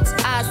not? What's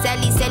ours?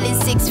 Sally selling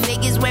 6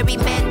 figures where we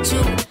meant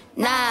to.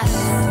 Nas.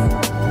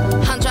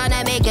 I'm trying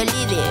to make a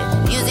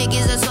living. Music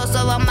is a source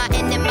of all my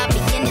end and my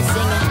beginning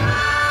singing.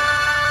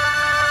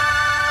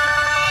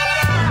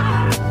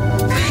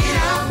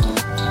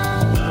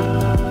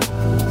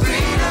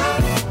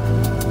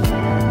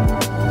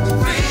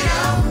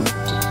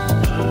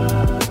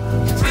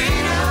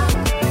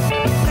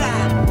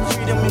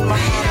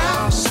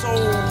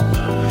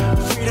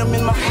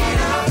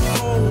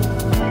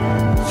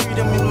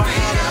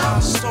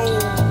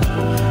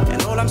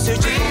 I'm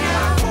searching for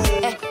my goal.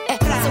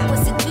 So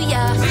what's it to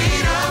ya?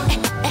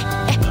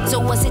 So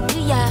what's it to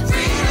ya?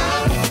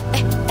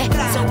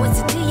 So what's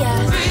it to ya?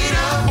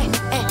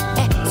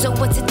 So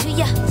what's it to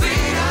ya?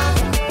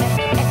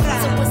 So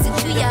what's it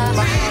to ya?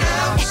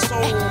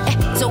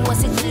 So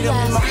what's it to ya?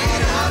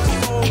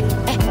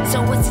 So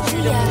what's it to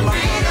ya?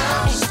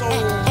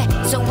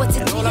 So what's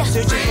it to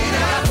ya?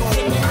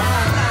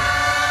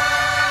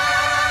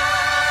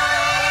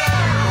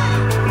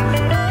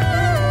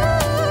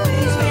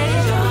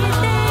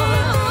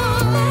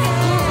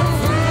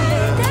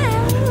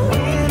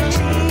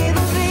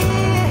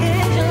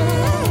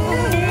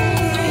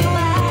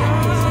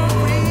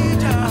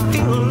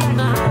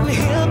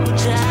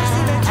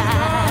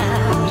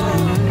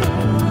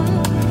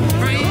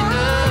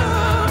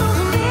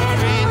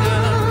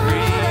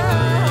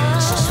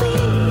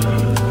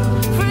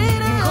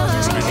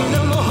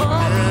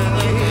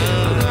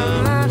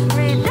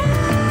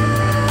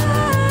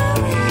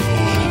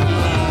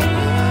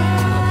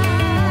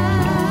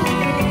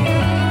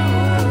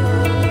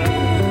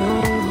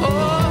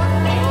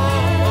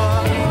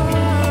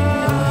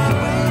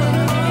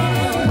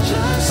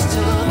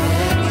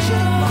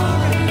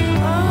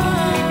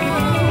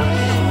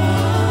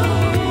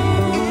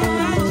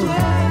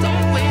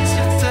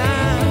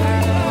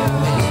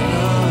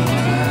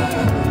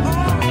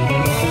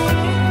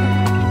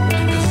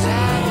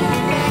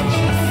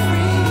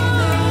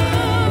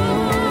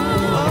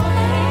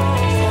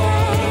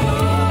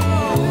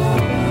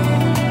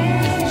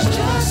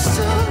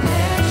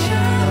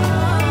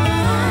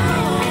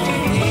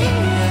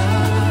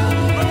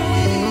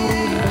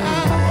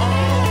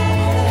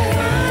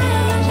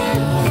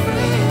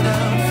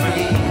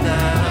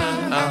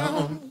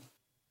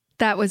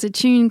 That was a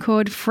tune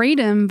called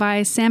Freedom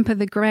by Sampa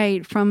the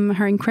Great from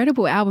her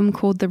incredible album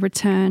called The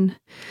Return.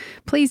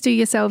 Please do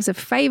yourselves a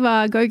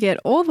favour, go get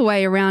all the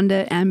way around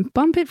it and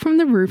bump it from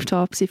the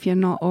rooftops if you're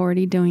not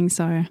already doing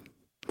so.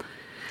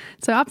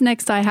 So up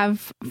next I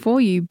have for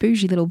you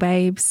Boujie Little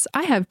Babes.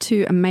 I have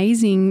 2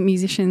 amazing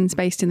musicians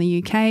based in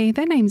the UK.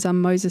 Their names are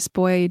Moses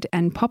Boyd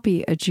and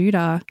Poppy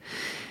Ajuda.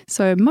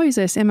 So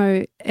Moses,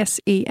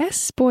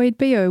 M-O-S-E-S, Boyd,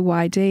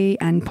 B-O-Y-D,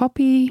 and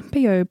Poppy,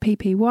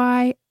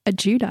 P-O-P-P-Y,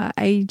 Ajuda,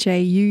 A-J-U-D-H-A.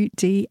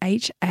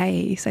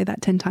 Say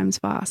that 10 times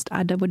fast.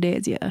 I double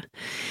dares you.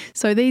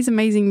 So these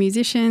amazing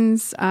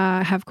musicians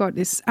have got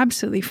this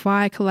absolutely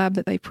fire collab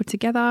that they put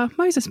together.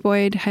 Moses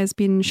Boyd has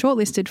been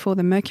shortlisted for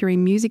the Mercury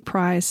Music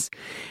Prize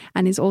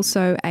and is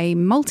also a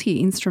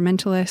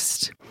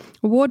multi-instrumentalist,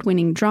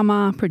 award-winning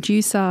drummer,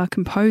 producer,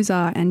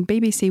 composer, and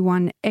BBC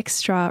One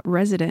Extra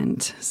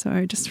resident.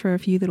 So just for a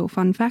few little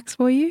fun facts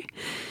for you.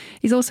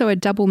 He's also a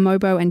double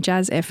Mobo and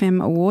Jazz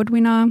FM award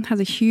winner, has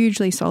a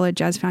hugely solid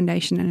jazz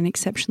foundation and an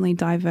exceptionally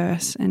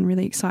diverse and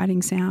really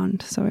exciting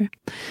sound. So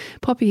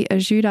Poppy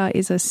Ajuda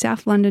is a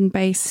South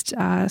London-based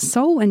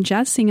soul and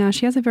jazz singer.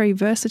 She has a very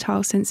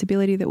versatile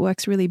sensibility that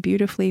works really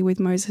beautifully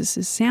with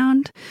Moses'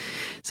 sound.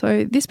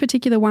 So this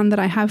particular one that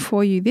I have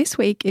for you this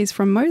week is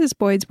from Moses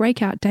Boyd's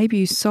breakout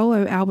debut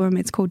solo album.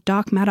 It's called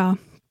Dark Matter.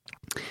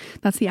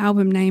 That's the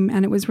album name,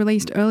 and it was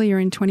released earlier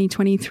in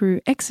 2020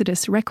 through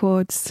Exodus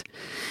Records.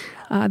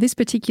 This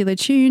particular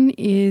tune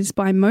is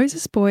by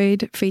Moses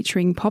Boyd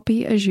featuring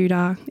Poppy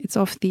Ajuda. It's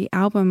off the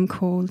album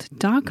called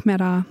Dark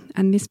Matter,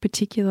 and this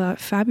particular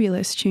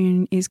fabulous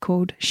tune is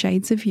called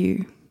Shades of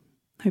You.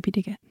 Hope you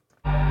dig it.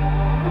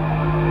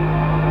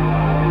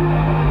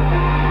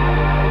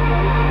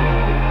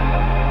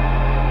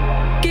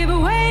 Give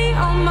away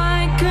all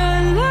my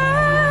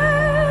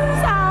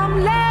colors,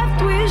 I'm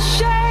left with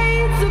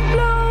shades of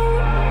blue.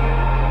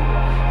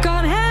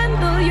 Can't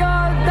handle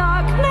your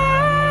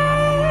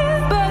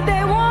darkness, but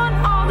they want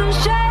all the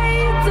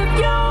shades of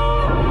you.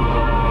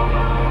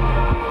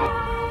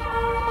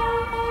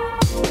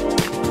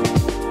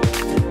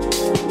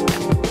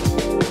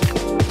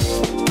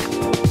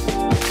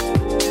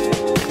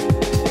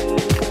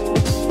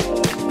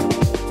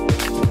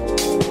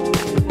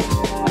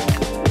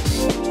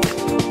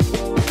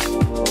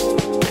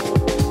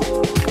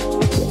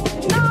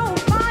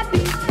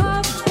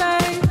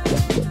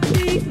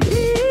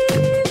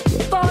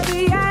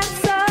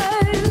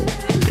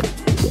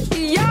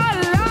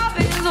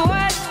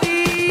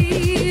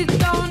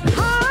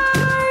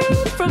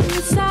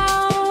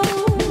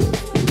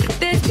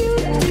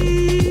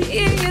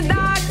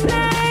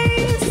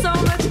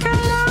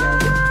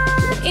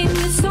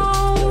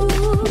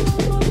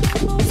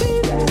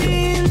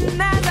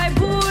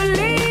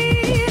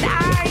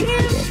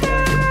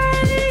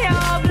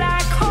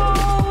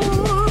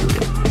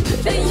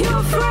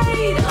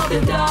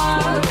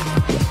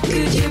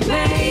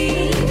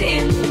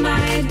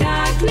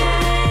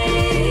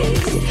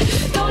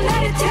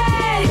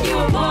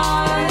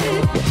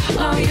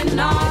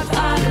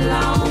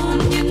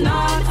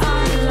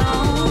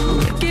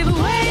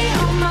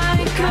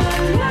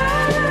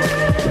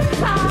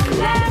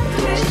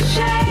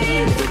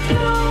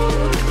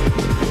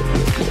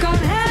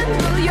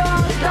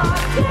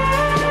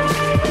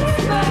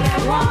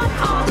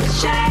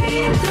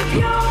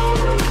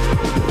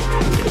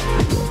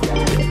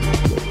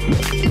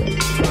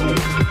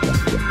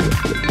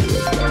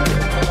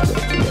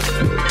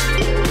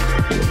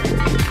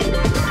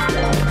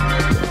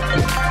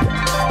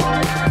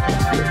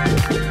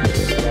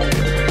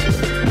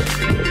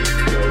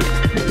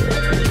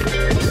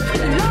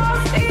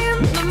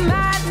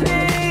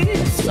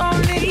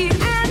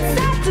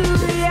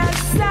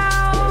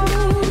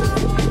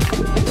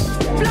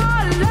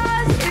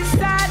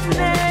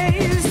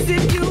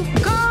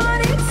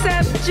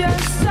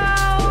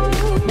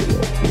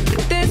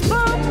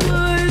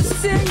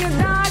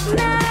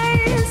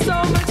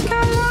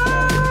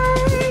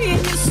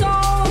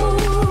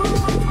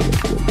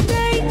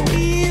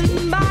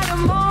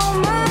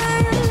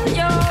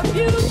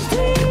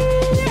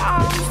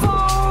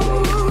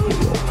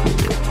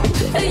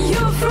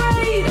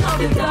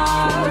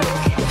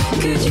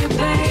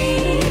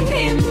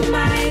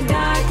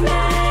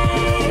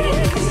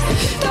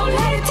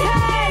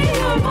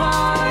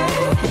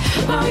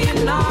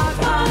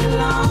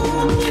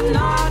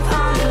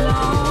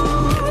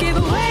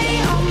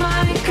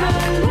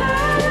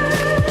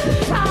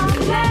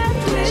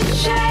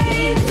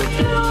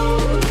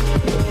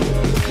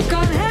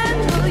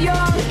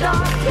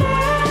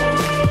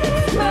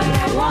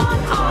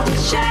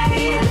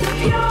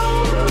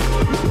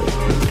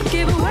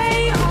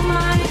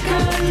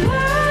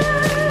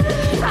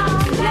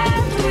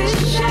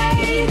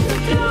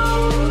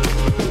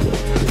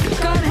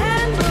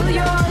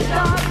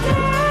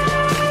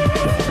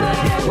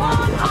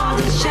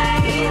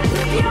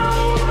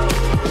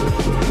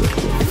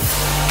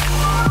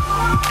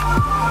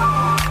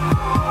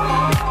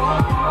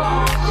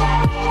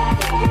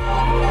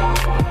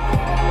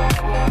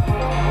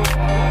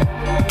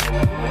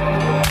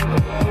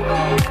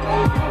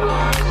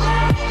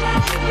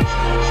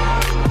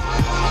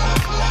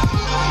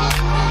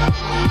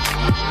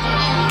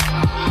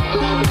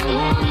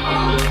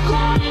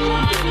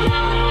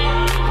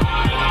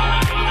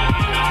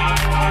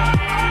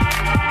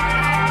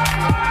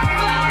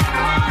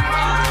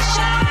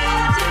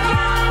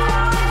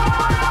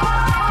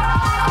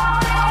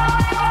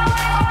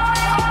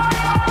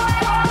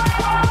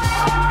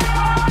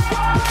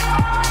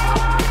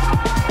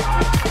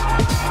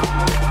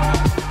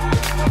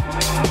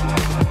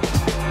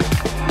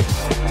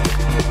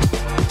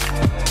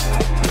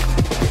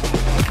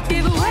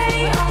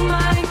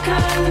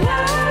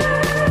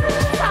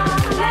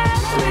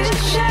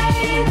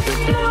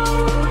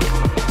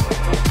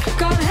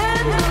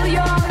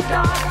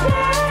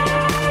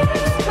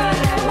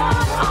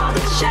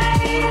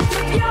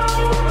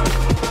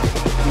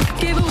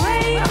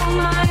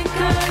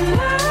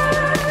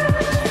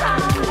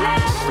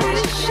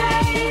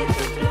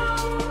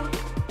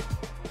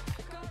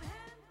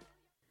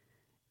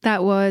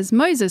 That was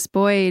Moses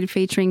Boyd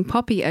featuring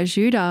Poppy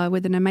Ajuda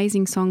with an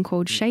amazing song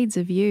called Shades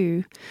of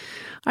You.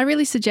 I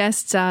really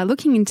suggest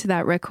looking into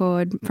that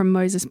record from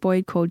Moses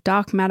Boyd called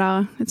Dark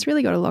Matter. It's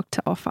really got a lot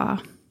to offer.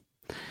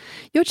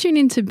 You're tuned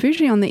into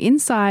Boujie on the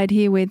Inside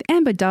here with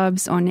Amber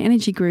Dubs on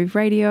Energy Groove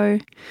Radio.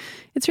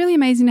 It's really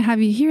amazing to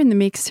have you here in the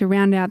mix to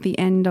round out the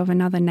end of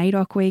another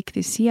NAIDOC week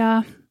this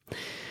year.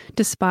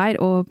 Despite,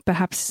 or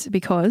perhaps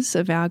because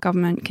of our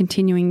government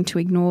continuing to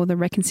ignore the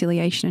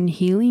reconciliation and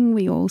healing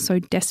we all so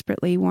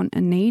desperately want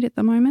and need at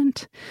the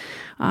moment.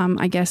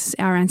 I guess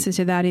our answer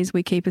to that is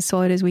we keep as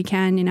solid as we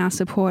can in our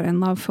support and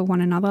love for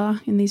one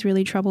another in these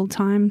really troubled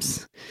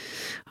times.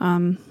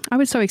 I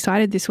was so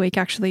excited this week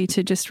actually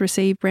to just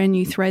receive brand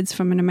new threads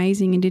from an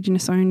amazing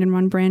Indigenous owned and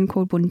run brand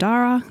called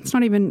Bundara. It's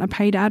not even a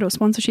paid ad or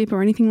sponsorship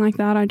or anything like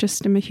that. I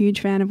just am a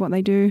huge fan of what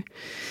they do.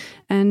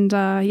 And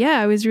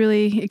I was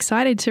really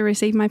excited to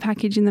receive my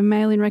package in the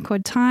mail in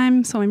record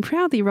time. So I'm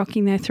proudly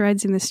rocking their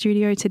threads in the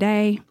studio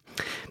today.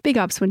 Big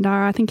ups,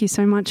 Wandara. Thank you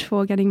so much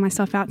for getting my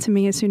stuff out to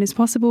me as soon as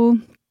possible.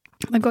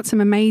 They've got some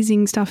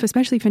amazing stuff,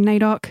 especially for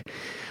NAIDOC.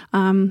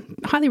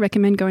 Highly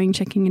recommend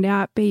checking it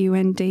out,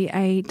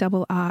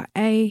 BUNDARRA.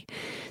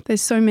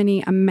 There's so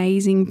many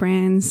amazing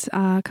brands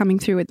coming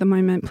through at the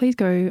moment. Please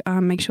go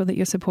make sure that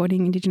you're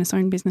supporting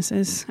Indigenous-owned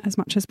businesses as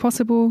much as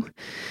possible.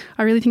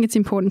 I really think it's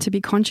important to be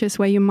conscious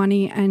where your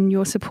money and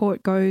your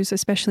support goes,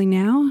 especially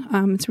now.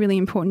 It's really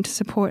important to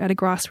support at a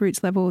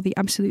grassroots level the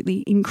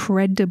absolutely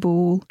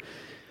incredible,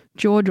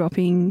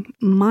 jaw-dropping,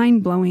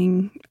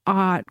 mind-blowing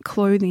art,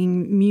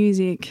 clothing,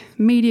 music,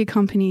 media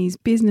companies,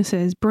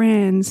 businesses,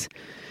 brands,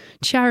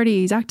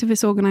 charities,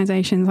 activist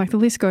organisations, like the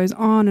list goes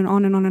on and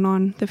on and on and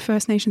on. The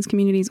First Nations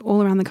communities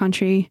all around the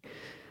country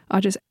are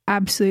just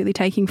absolutely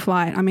taking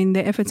flight. I mean,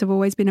 their efforts have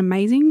always been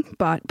amazing,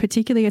 but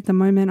particularly at the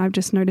moment, I've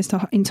just noticed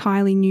an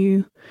entirely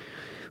new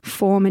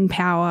form and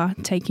power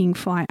taking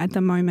flight at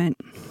the moment.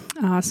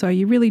 So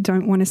you really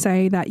don't want to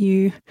say that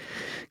you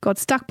got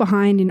stuck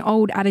behind in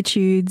old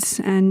attitudes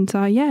and,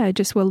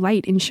 just were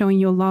late in showing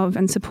your love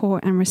and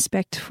support and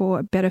respect for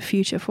a better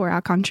future for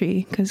our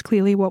country, because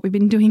clearly what we've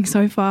been doing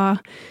so far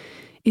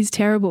is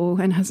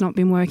terrible and has not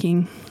been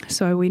working.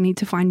 So we need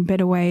to find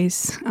better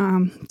ways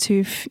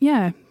to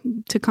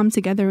come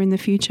together in the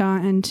future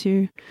and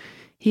to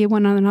hear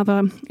one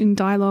another in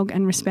dialogue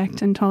and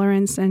respect and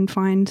tolerance and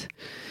find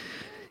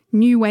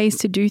new ways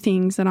to do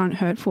things that aren't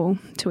hurtful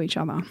to each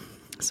other.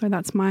 So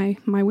that's my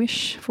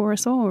wish for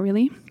us all,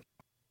 really.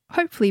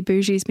 Hopefully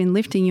Boujie's been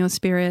lifting your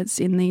spirits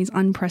in these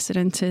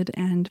unprecedented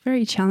and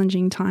very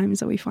challenging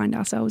times that we find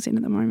ourselves in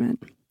at the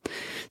moment.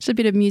 Just a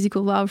bit of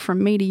musical love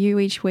from me to you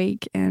each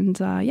week.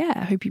 And I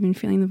hope you've been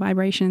feeling the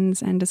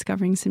vibrations and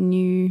discovering some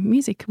new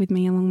music with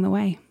me along the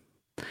way.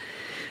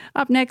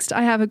 Up next,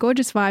 I have a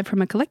gorgeous vibe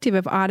from a collective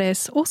of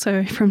artists,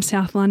 also from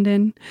South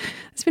London.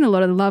 There's been a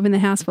lot of love in the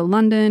house for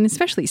London,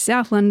 especially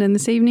South London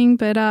this evening,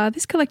 but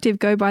this collective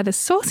go by the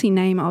saucy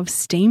name of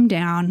Steam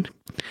Down.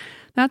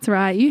 That's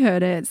right, you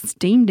heard it,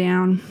 Steam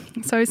Down.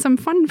 So some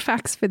fun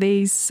facts for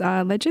these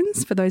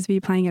legends, for those of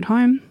you playing at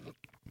home.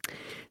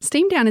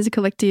 Steam Down is a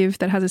collective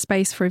that has a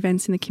space for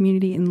events in the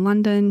community in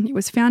London. It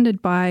was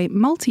founded by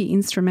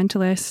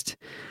multi-instrumentalist,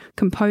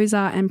 composer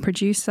and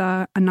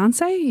producer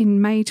Ananse in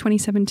May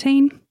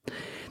 2017.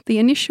 The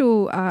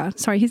initial,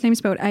 his name is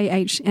spelled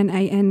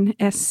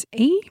Ahnanse.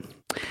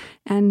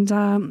 And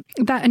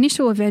that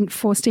initial event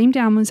for Steam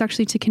Down was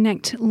actually to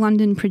connect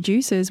London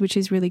producers, which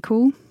is really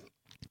cool.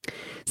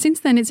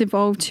 Since then, it's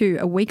evolved to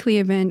a weekly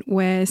event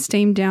where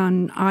Steam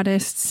Down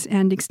artists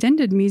and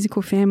extended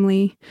musical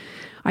family,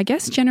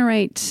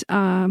 generate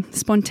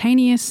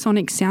spontaneous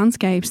sonic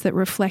soundscapes that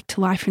reflect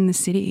life in the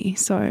city.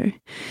 So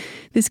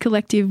this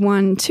collective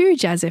won 2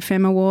 Jazz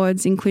FM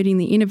awards, including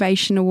the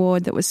Innovation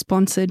Award that was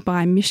sponsored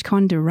by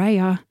Mishcon de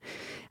Raya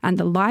and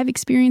the Live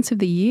Experience of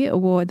the Year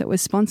Award that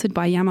was sponsored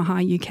by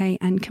Yamaha UK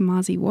and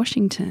Kamasi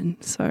Washington.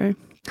 So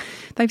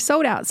they've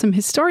sold out some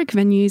historic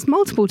venues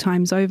multiple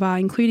times over,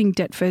 including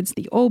Deptford's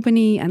The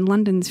Albany and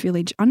London's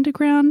Village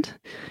Underground.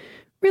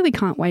 Really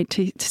can't wait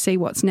to see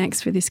what's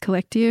next for this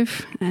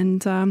collective.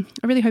 And I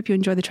really hope you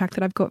enjoy the track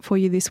that I've got for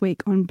you this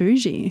week on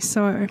Boujie.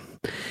 So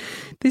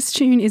this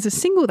tune is a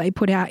single they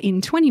put out in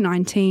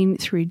 2019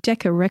 through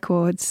Decca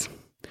Records.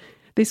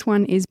 This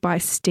one is by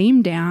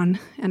Steam Down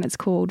and it's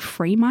called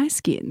Free My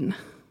Skin.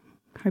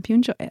 Hope you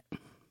enjoy it.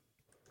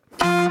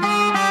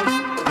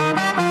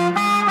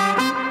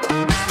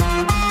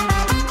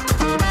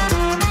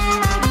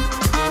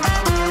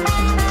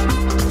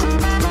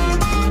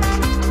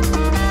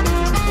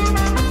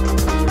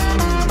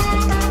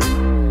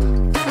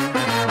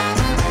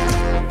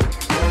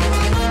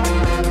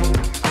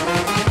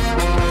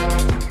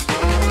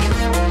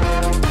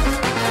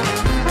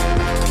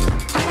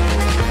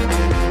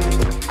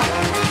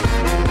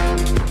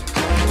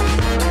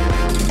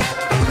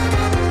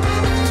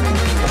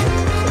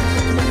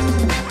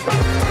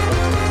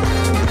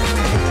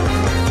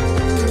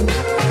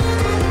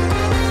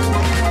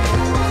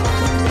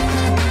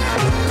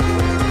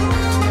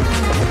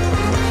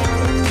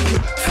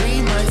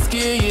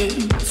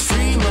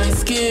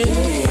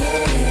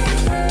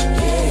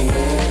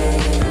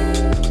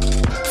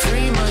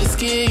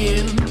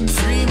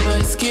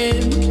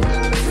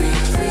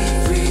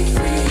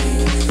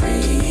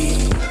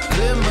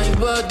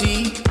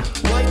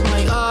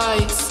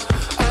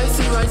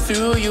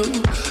 through you,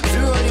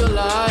 throughout your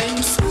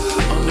lives,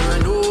 under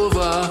and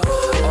over,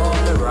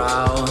 all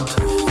around,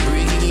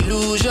 breaking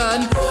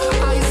illusion.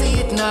 I see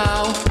it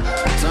now.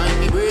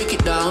 Time to break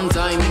it down.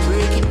 Time to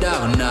break it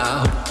down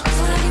now.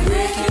 Time to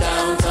break it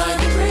down. Time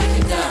to break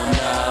it down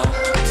now.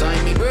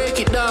 Time to break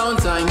it down.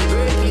 Time to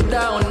break it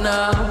down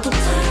now. Time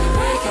to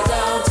break it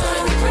down.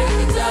 Time to break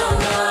it down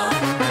now.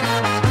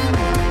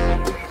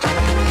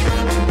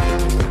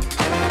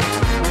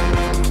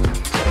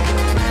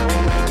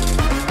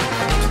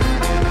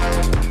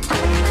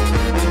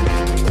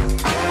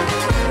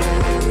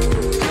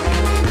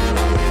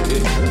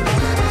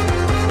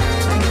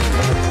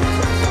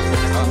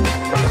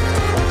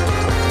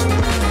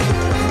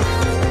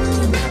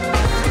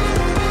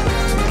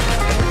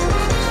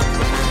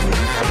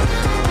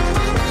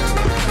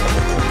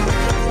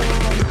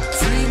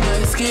 Free my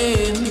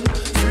skin,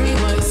 free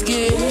my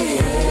skin,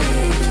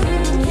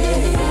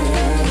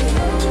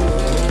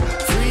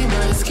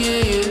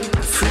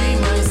 free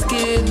my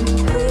skin.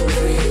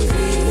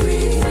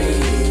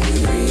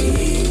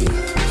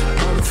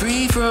 I'm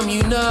free from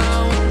you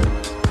now.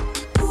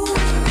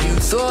 You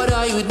thought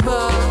I would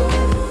bow.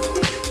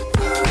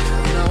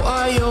 Now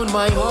I own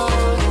my heart.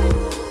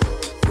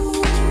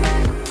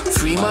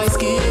 Free my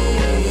skin.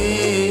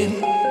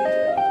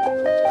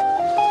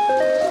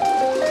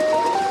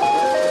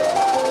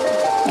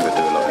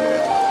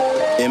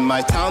 In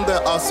my town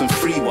there are some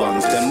free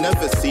ones, them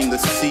never seen the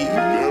sea.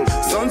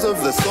 Sons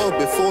of the soul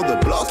before the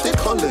blasted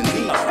colony.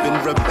 Been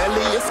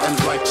rebellious and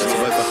righteous,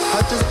 whether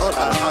hajjas or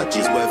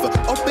al-hajjis, whether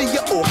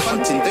opiate or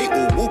hunting, they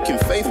all walk in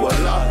faith,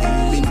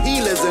 wallahi. Been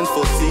healers and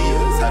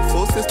foreseers, had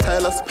forces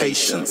tell us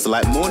patience.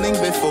 Like morning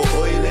before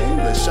oiling,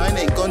 the shine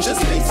ain't gone,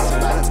 just lace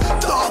bands.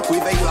 Dark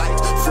with a light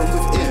from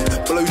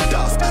within, blow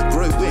dust,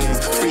 grow wings,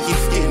 free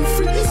skin,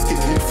 free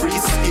skin, free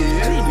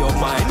skin. Clean your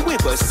mind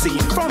with a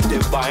seed from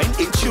divine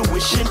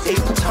intuition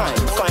in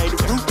time. Find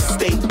roots,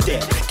 stay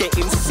there,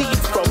 getting seed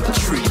from the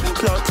tree.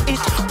 Plant it,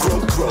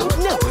 grow,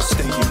 never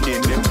staying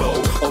in limbo.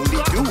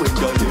 Only doing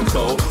the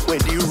limbo when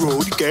the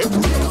road get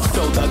real.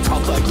 So the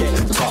tougher get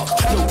tough,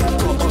 no you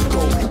gotta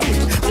go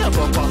in.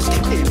 Never bust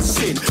in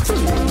sin,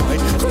 free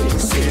mind, free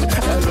sin.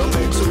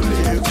 Elemental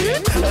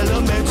living,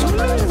 elemental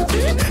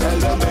living,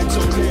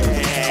 elemental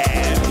living.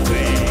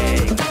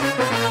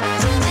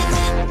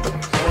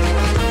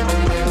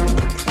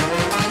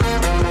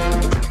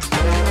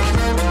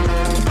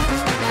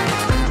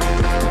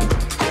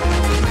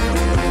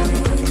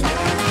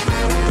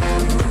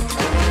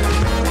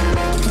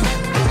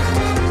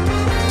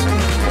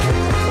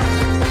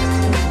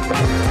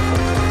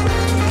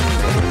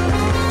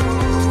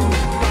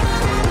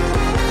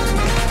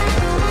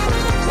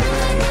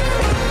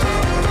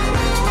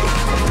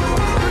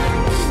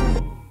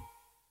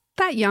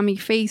 That yummy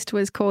feast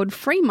was called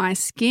Free My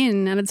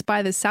Skin, and it's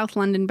by the South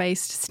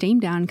London-based Steam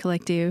Down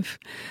Collective.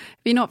 If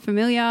you're not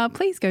familiar,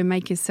 please go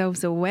make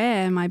yourselves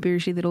aware, my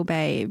bougie little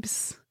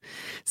babes.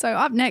 So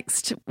up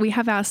next, we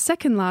have our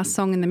second last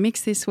song in the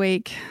mix this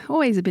week.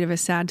 Always a bit of a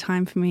sad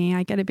time for me.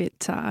 I get a bit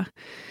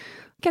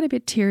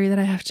teary that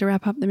I have to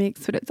wrap up the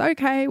mix, but it's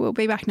okay. We'll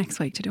be back next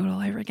week to do it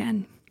all over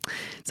again.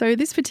 So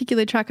this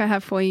particular track I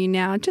have for you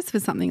now, just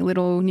for something a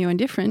little new and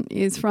different,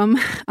 is from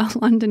a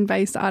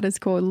London-based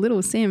artist called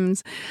Little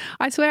Sims.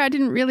 I swear I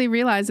didn't really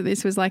realise that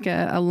this was like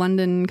a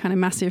London kind of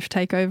massive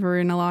takeover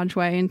in a large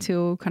way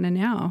until kind of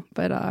now.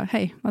 But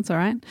hey, that's all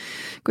right.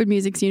 Good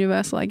music's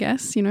universal, I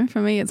guess. You know,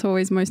 for me, it's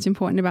always most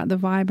important about the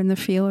vibe and the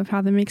feel of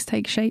how the mix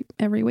takes shape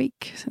every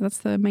week. So that's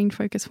the main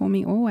focus for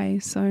me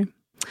always. So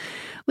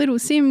Little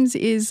Sims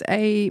is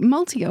a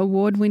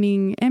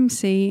multi-award-winning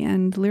MC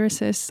and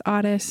lyricist,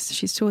 artist.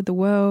 She's toured the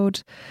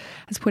world,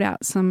 has put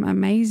out some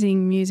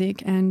amazing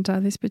music, and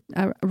this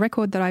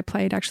record that I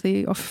played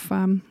actually off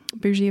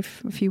Boujie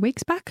a few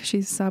weeks back.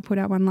 She's put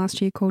out one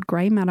last year called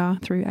Grey Matter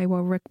through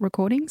AWOL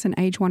Recordings and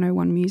Age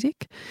 101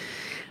 Music.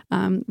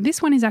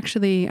 This one is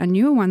actually a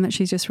newer one that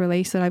she's just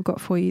released that I've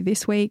got for you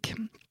this week.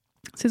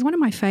 So it's one of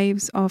my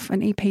faves of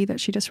an EP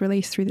that she just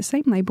released through the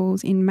same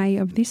labels in May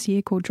of this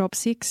year called Drop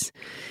 6.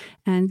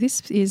 And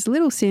this is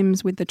Little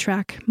Sims with the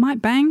track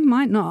Might Bang,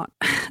 Might Not.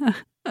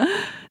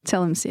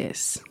 Tell 'em,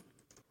 sis.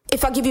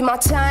 If I give you my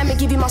time and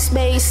give you my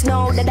space,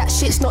 know that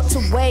shit's not to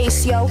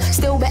waste, yo.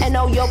 Still better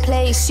know your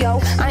place, yo.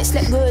 I ain't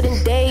slept good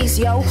in days,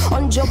 yo.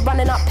 On job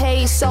running up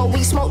pace, so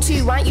we smoke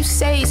too, right? You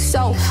say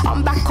so.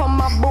 I'm back on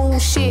my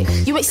bullshit.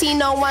 You ain't seen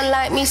no one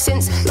like me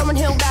since Lauren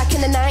Hill back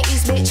in the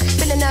 90s, bitch.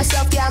 Feeling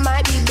herself, yeah, I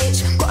might be,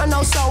 bitch. Gotta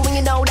know soul when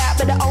you know that,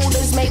 but the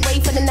olders make way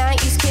for the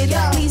 90s, kid.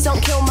 Please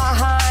don't kill my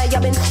high. I've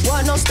been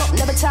work non stop,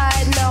 never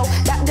tired, no.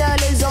 That girl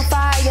is on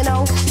fire, you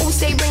know. Always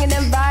stay bringing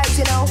them vibes,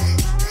 you know.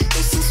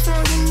 This is for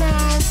the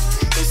night.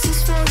 This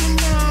is for the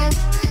night.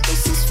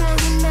 This is for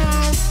the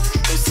night.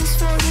 This is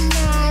for the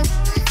night.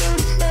 Feel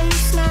the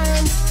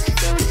baseline.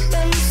 Feel the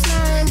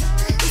baseline.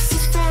 This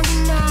is for the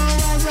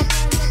night.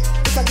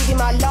 If I give you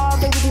my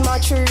love and give you my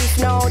truth.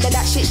 Know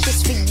that shit's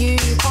just for you.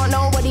 Can't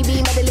nobody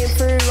be meddling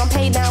through. I'm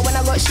paid now when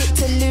I got shit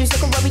to lose.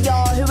 Look at where we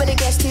are, who would have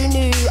guessed who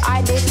knew?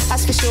 I did,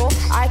 that's for sure.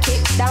 I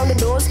kicked down the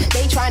doors,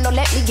 they try not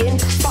let me in.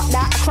 Fuck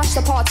that, I crushed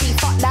the party.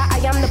 Fuck that, I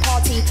am the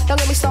party. Don't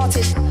get me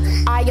started.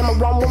 I am a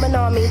one-woman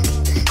army.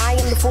 I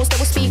am the force that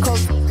we speak of.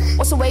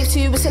 What's a wave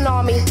to a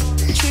tsunami?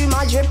 True,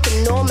 my drip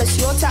enormous.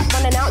 Your tap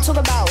running out, talk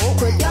about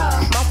awkward. Yeah,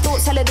 my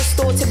thoughts hella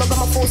distorted, but got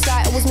my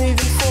foresight, I was moving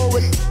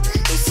forward.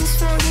 This is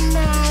for you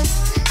now.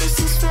 This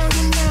is for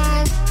you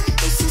now.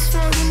 This is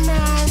for you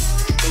now.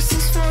 This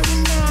is for you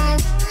now.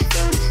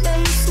 Feel the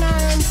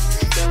baseline.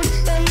 Feel the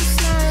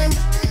baseline.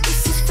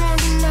 This is for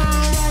you now.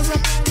 Rise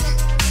up.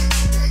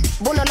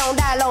 Born alone,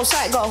 die alone,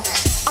 sight go.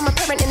 I'm a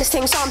parent in this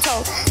thing, so I'm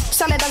told.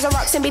 Solid as a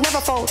rock, and be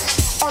never fold.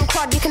 On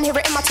crud, you can hear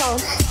it in my tone.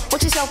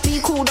 Watch yourself, be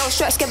cool, don't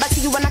stress. Get back to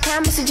you when I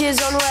can,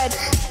 messages on red.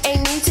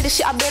 Ain't new to this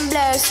shit, I've been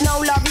blessed. No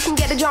love, you can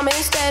get the drama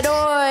instead.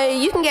 Oi,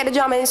 you can get the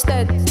drama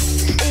instead.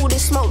 All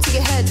this smoke to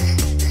your head.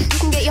 You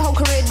can get your whole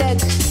career dead.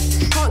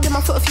 Can't get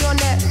my foot off your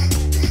neck.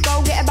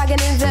 Go get a bag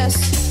and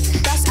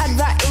invest. That's add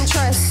that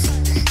interest.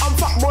 I'm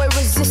fuckboy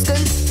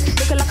resistant.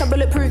 Looking like a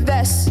bulletproof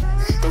vest.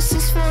 This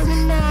is for you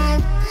now.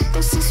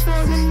 This is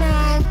for you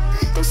now.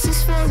 This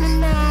is for you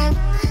now.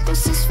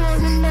 This is for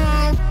you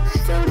now.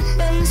 Feel the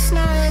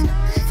baseline.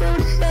 Feel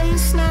the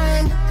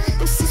baseline.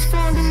 This is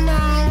for you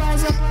now.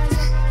 Rise up.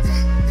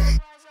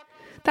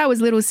 That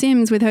was Little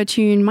Sims with her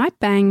tune Might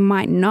Bang,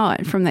 Might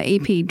Not from the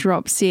EP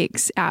Drop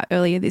 6 out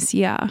earlier this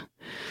year.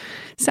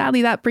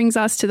 Sadly, that brings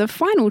us to the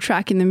final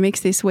track in the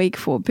mix this week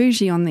for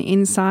Boujie on the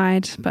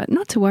Inside, but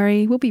not to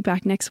worry, we'll be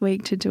back next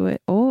week to do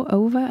it all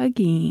over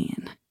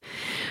again.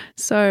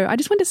 So I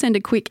just want to send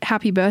a quick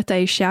happy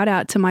birthday shout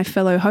out to my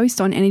fellow host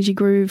on Energy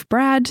Groove,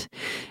 Brad.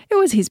 It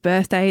was his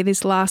birthday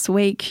this last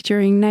week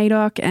during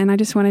NAIDOC, and I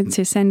just wanted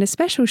to send a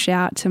special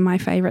shout to my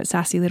favourite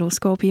sassy little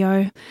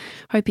Scorpio.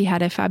 Hope he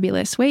had a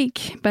fabulous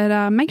week,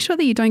 but make sure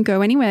that you don't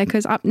go anywhere,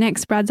 because up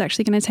next Brad's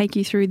actually going to take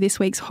you through this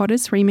week's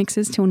hottest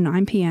remixes till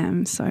 9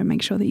 p.m, so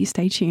make sure that you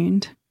stay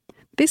tuned.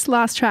 This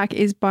last track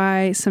is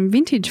by some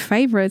vintage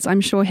favourites I'm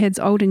sure heads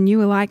old and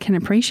new alike can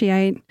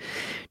appreciate.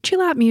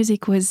 Chill out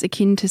music was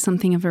akin to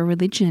something of a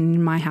religion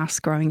in my house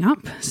growing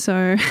up,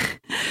 so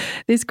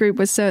this group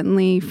was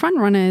certainly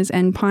frontrunners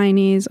and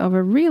pioneers of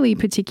a really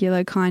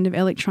particular kind of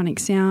electronic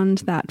sound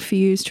that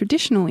fused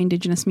traditional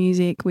Indigenous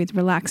music with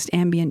relaxed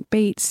ambient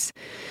beats.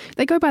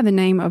 They go by the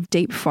name of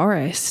Deep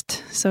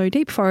Forest. So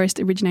Deep Forest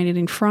originated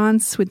in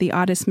France with the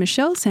artists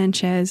Michel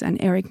Sanchez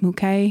and Eric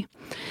Mouquet.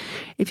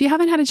 If you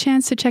haven't had a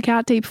chance to check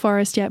out Deep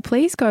Forest yet,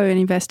 please go and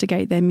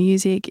investigate their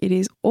music. It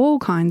is all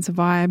kinds of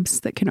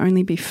vibes that can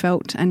only be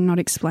felt and not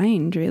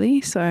explained,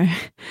 really. So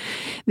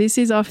this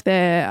is off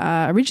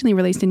their originally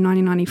released in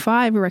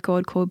 1995, a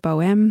record called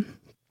Bohème.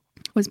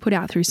 It was put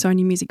out through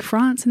Sony Music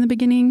France in the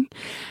beginning.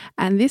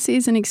 And this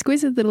is an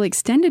exquisite little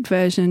extended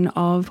version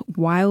of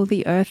While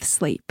the Earth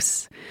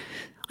Sleeps.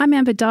 I'm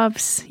Amber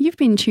Doves. You've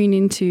been tuned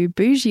into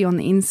Boujie on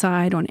the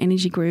Inside on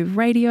Energy Groove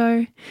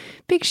Radio.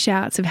 Big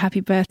shouts of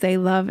happy birthday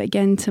love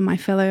again to my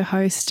fellow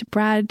host,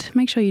 Brad.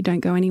 Make sure you don't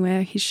go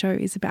anywhere. His show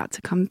is about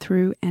to come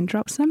through and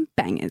drop some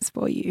bangers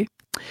for you.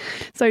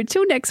 So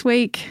till next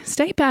week,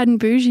 stay bad and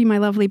bougie, my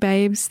lovely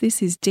babes.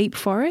 This is Deep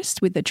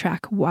Forest with the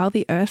track While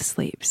the Earth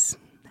Sleeps.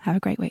 Have a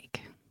great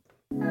week.